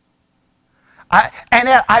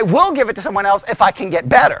 I will give it to someone else if I can get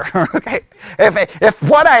better. Okay, if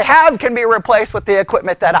what I have can be replaced with the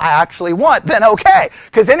equipment that I actually want, then okay.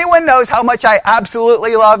 Because anyone knows how much I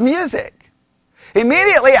absolutely love music.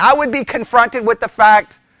 Immediately, I would be confronted with the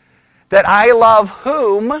fact that I love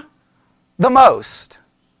whom the most.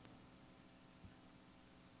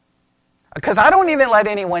 Because I don't even let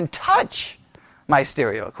anyone touch my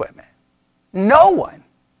stereo equipment. No one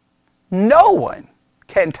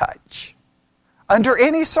can touch. Under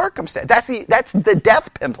any circumstance. That's the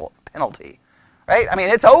death penalty. Right? I mean,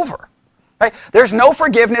 it's over. Right? There's no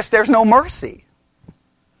forgiveness, there's no mercy.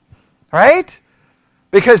 Right?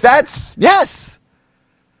 Because yes.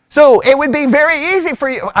 So it would be very easy for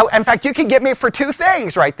you. In fact, you could get me for two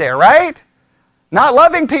things right there, right? Not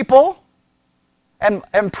loving people and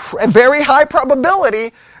very high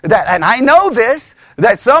probability that, and I know this,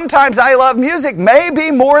 that sometimes I love music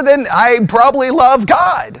maybe more than I probably love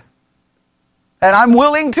God. And I'm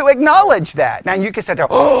willing to acknowledge that. Now you can sit there,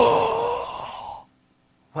 well,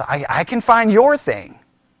 I can find your thing.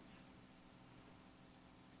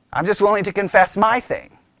 I'm just willing to confess my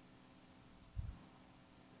thing.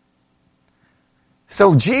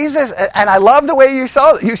 So Jesus, and I love the way you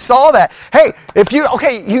saw that. Hey,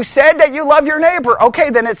 you said that you love your neighbor. Okay,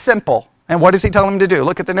 then it's simple. And what does he tell him to do?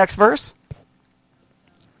 Look at the next verse.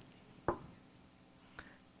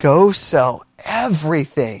 Go sell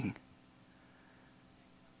everything.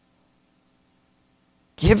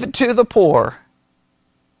 Give it to the poor.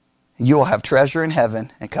 You will have treasure in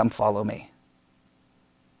heaven, and come follow me.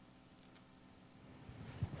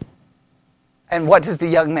 And what does the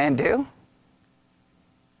young man do?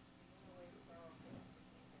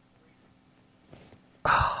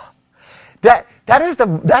 Oh, that is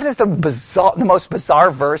the most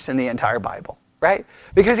bizarre verse in the entire Bible, right?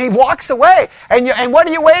 Because he walks away, and what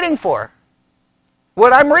are you waiting for?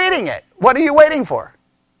 When I'm reading it, what are you waiting for?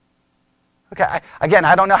 Okay, again,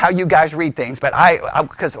 I don't know how you guys read things, but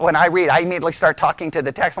because when I read, I immediately start talking to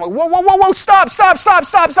the text. I'm like, whoa, stop.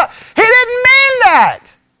 He didn't mean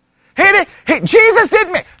that. Jesus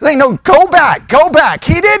didn't mean, no, go back.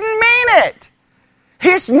 He didn't mean it.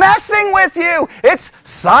 He's messing with you. It's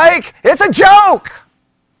psych. It's a joke.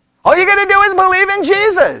 All you got to do is believe in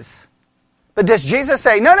Jesus. But does Jesus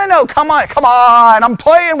say, no, come on, I'm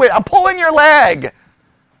pulling your leg.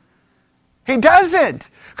 He doesn't.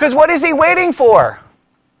 Because what is he waiting for?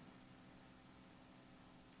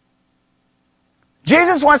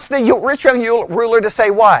 Jesus wants the rich young ruler to say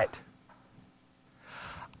what?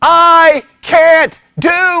 I can't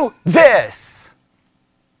do this.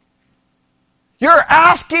 You're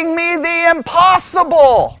asking me the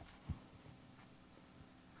impossible.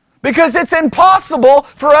 Because it's impossible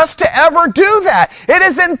for us to ever do that. It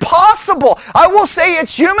is impossible. I will say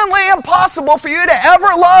it's humanly impossible for you to ever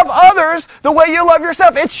love others the way you love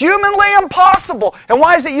yourself. It's humanly impossible. And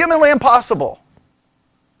why is it humanly impossible?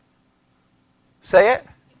 Say it.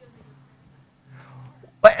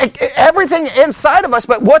 Everything inside of us,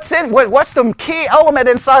 but what's the key element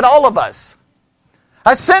inside all of us?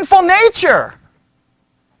 A sinful nature.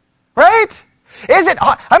 Right? Is it?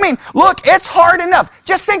 Look, it's hard enough.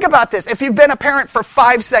 Just think about this. If you've been a parent for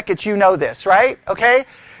 5 seconds, you know this, right? Okay?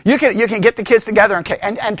 You can get the kids together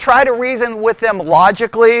and try to reason with them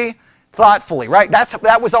logically, thoughtfully, right?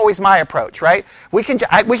 That was always my approach, right? We can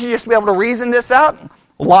just be able to reason this out.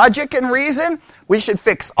 Logic and reason, we should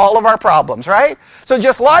fix all of our problems, right? So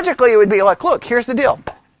just logically, it would be like, look, here's the deal.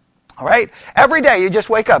 All right? Every day you just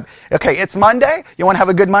wake up. Okay, it's Monday. You want to have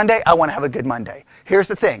a good Monday? I want to have a good Monday. Here's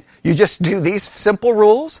the thing. You just do these simple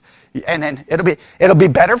rules. And then it'll be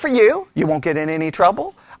better for you. You won't get in any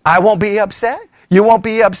trouble. I won't be upset. You won't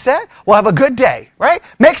be upset. We'll have a good day, right?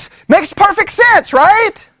 Makes perfect sense,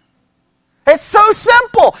 right? It's so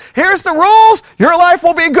simple. Here's the rules. Your life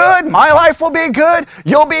will be good. My life will be good.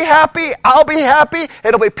 You'll be happy. I'll be happy.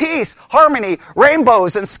 It'll be peace, harmony,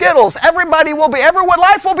 rainbows, and Skittles. Everyone's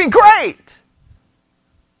life will be great.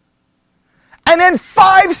 And then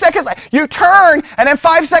 5 seconds later, you turn, and then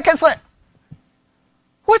 5 seconds later,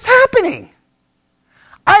 what's happening?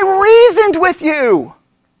 I reasoned with you.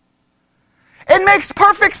 It makes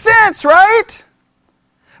perfect sense, right?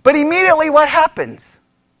 But immediately what happens?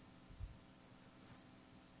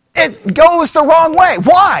 It goes the wrong way.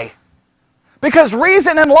 Why? Because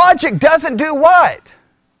reason and logic doesn't do what?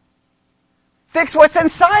 Fix what's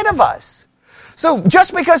inside of us. So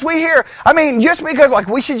just because we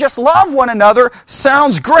should just love one another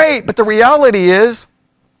sounds great, but the reality is,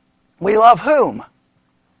 we love whom?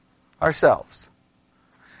 Ourselves.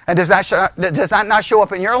 And does that not show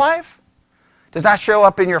up in your life? Does not show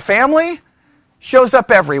up in your family? Shows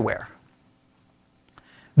up everywhere.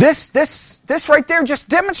 This right there just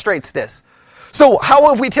demonstrates this. So how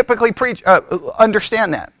have we typically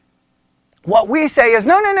understand that? What we say is,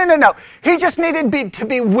 no. He just needed to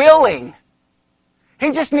be willing.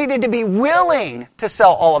 He just needed to be willing to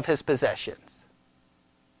sell all of his possessions.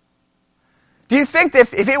 Do you think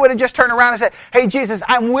that if he would have just turned around and said, hey, Jesus,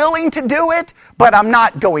 I'm willing to do it, but I'm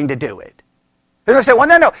not going to do it? They're going to say, well,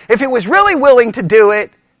 no. If he was really willing to do it,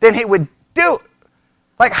 then he would do it.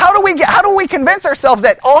 Like, how do we convince ourselves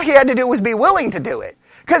that all he had to do was be willing to do it?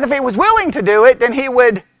 Because if he was willing to do it, then he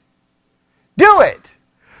would do it.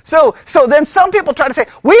 So then some people try to say,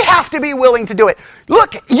 we have to be willing to do it.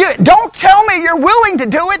 Look, don't tell me you're willing to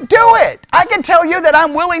do it. Do it. I can tell you that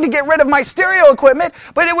I'm willing to get rid of my stereo equipment,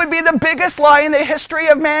 but it would be the biggest lie in the history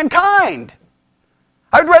of mankind.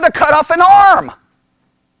 I'd rather cut off an arm.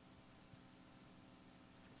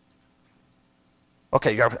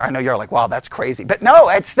 Okay, I know you're like, wow, that's crazy. But no,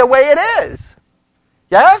 it's the way it is.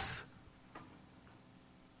 Yes?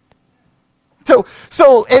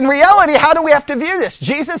 So in reality, how do we have to view this?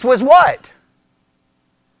 Jesus was what?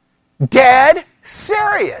 Dead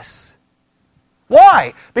serious.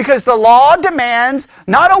 Why? Because the law demands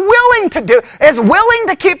not a willing to do, is willing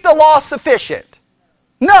to keep the law sufficient.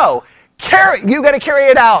 No, you got to carry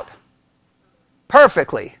it out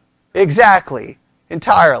perfectly, exactly,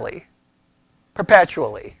 entirely,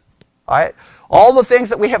 perpetually. All right? All the things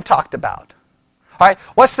that we have talked about. All right,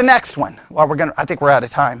 what's the next one? Well, I think we're out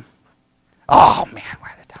of time. Oh, man, we're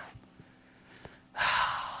out of time.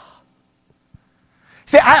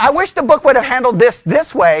 See, I wish the book would have handled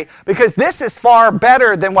this way, because this is far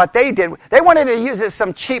better than what they did. They wanted to use it as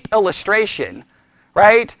some cheap illustration,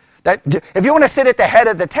 right? That if you want to sit at the head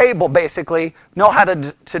of the table, basically, know how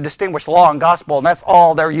to distinguish law and gospel, and that's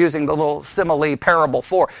all they're using the little simile parable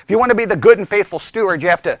for. If you want to be the good and faithful steward, you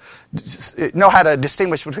have to know how to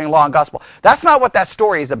distinguish between law and gospel. That's not what that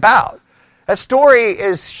story is about. That story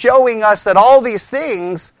is showing us that all these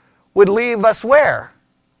things would leave us where?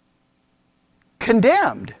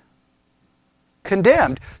 Condemned.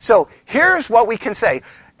 Condemned. So here's what we can say.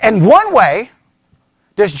 In one way,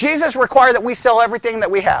 does Jesus require that we sell everything that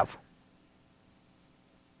we have?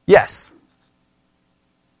 Yes.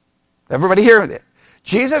 Everybody hear it?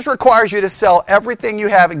 Jesus requires you to sell everything you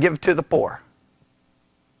have and give to the poor.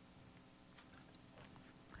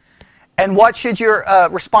 And what should your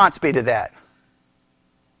response be to that?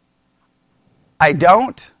 I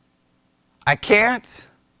don't. I can't.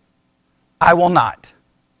 I will not.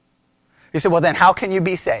 You say, well, then how can you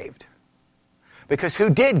be saved? Because who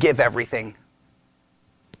did give everything?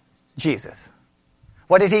 Jesus.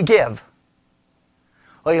 What did he give?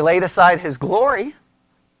 Well, he laid aside his glory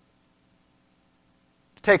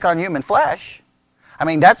to take on human flesh. I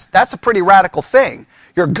mean, that's a pretty radical thing.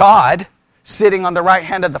 You're God sitting on the right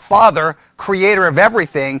hand of the Father, creator of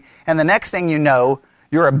everything, and the next thing you know,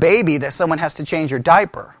 you're a baby that someone has to change your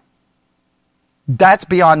diaper. That's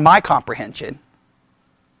beyond my comprehension.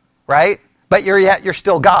 Right? But you're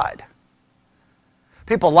still God.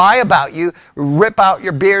 People lie about you, rip out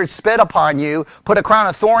your beard, spit upon you, put a crown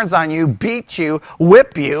of thorns on you, beat you,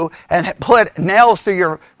 whip you, and put nails through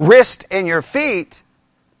your wrist and your feet.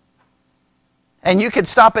 And you could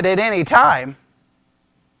stop it at any time.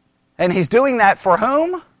 And he's doing that for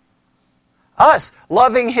whom? Us,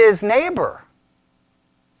 loving his neighbor.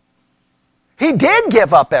 He did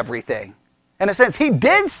give up everything. In a sense, he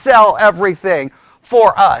did sell everything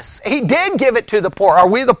for us. He did give it to the poor. Are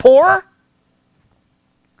we the poor?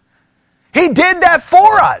 He did that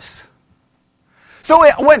for us.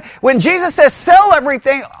 So when Jesus says sell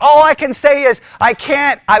everything, all I can say is, I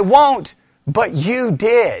can't, I won't, but you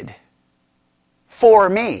did for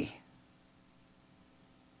me.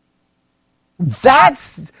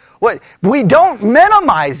 That's what, we don't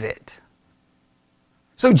minimize it.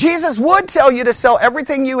 So Jesus would tell you to sell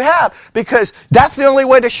everything you have because that's the only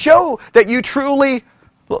way to show that you truly,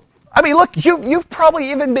 I mean, look, you've probably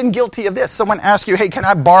even been guilty of this. Someone asks you, hey, can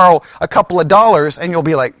I borrow a couple of dollars? And you'll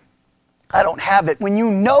be like, I don't have it. When you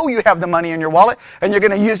know you have the money in your wallet and you're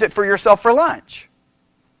going to use it for yourself for lunch.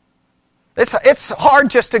 It's hard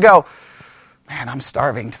just to go, man, I'm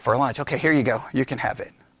starving for lunch. Okay, here you go. You can have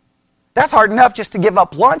it. That's hard enough just to give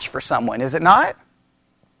up lunch for someone, is it not?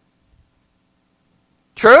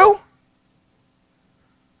 True?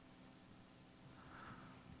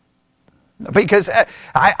 Because,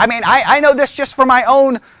 I know this just for my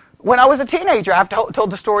own, when I was a teenager, I've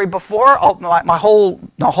told the story before, the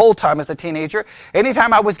whole time as a teenager,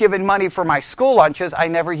 anytime I was given money for my school lunches, I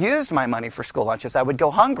never used my money for school lunches. I would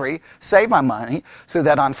go hungry, save my money, so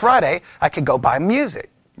that on Friday I could go buy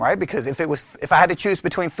music, right? Because if I had to choose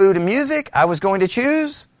between food and music, I was going to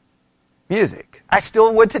choose music. I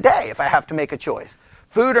still would today if I have to make a choice.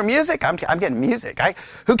 Food or music? I'm getting music.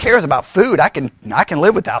 Who cares about food? I can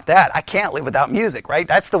live without that. I can't live without music, right?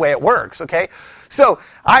 That's the way it works, okay? So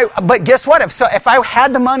but guess what? If I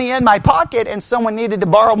had the money in my pocket and someone needed to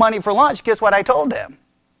borrow money for lunch, guess what I told them?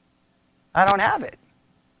 I don't have it.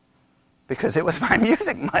 Because it was my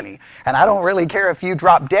music money. And I don't really care if you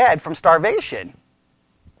drop dead from starvation.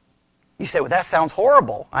 You say, well, that sounds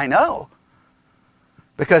horrible. I know.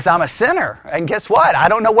 Because I'm a sinner. And guess what? I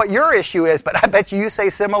don't know what your issue is, but I bet you say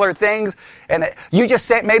similar things, and you just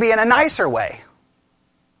say it maybe in a nicer way.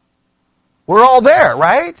 We're all there,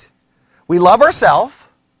 right? We love ourselves,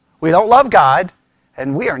 we don't love God,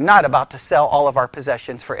 and we are not about to sell all of our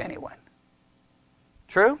possessions for anyone.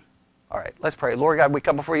 True? All right, let's pray. Lord God, we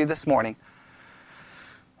come before you this morning.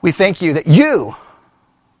 We thank you that you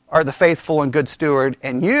are the faithful and good steward,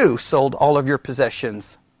 and you sold all of your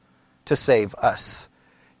possessions to save us.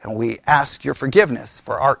 And we ask your forgiveness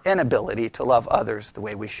for our inability to love others the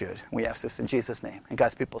way we should. We ask this in Jesus' name. And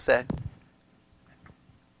God's people said,